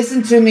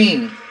 listen to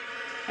me."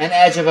 An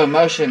edge of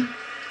emotion,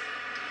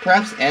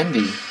 perhaps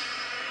envy,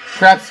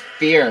 perhaps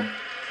fear,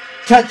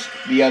 touched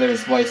the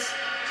other's voice.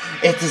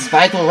 "It is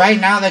vital right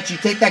now that you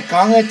take that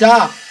gauntlet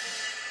off.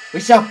 We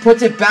shall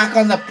put it back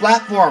on the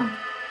platform."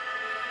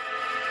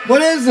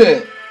 "What is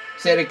it?"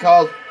 Satan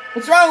called.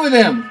 "What's wrong with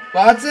him,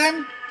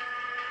 Watson?"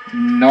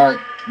 Knaak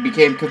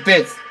became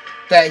convinced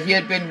that he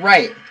had been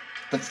right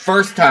the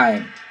first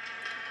time.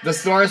 The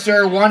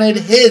sorcerer wanted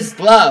his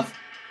glove.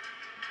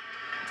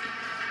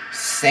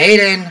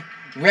 "Satan,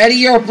 ready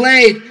your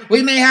blade.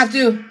 We may have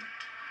to..."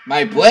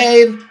 "My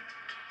blade?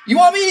 You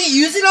want me to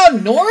use it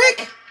on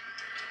Knaak?"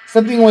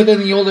 Something within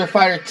the older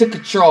fighter took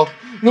control.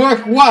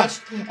 Nork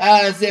watched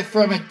as if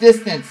from a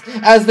distance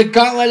as the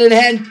gauntleted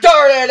hand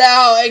darted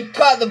out and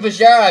caught the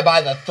Vajari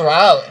by the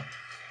throat.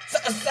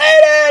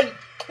 Satan!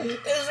 His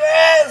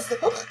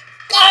wrist!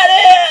 Got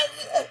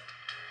it!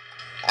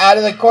 Out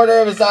of the corner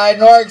of his eye,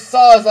 Nork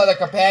saw his other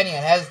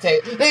companion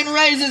hesitate, then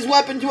raise his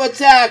weapon to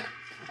attack.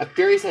 A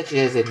fury such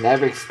as he had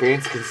never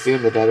experienced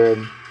consumed the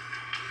veteran.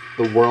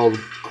 The world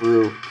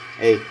grew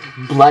a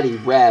bloody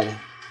red,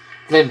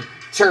 then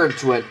turned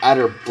to an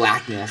utter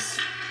blackness.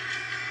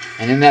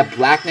 And in that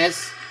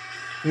blackness,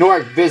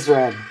 Nork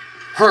Vizran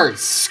heard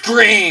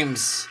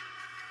screams.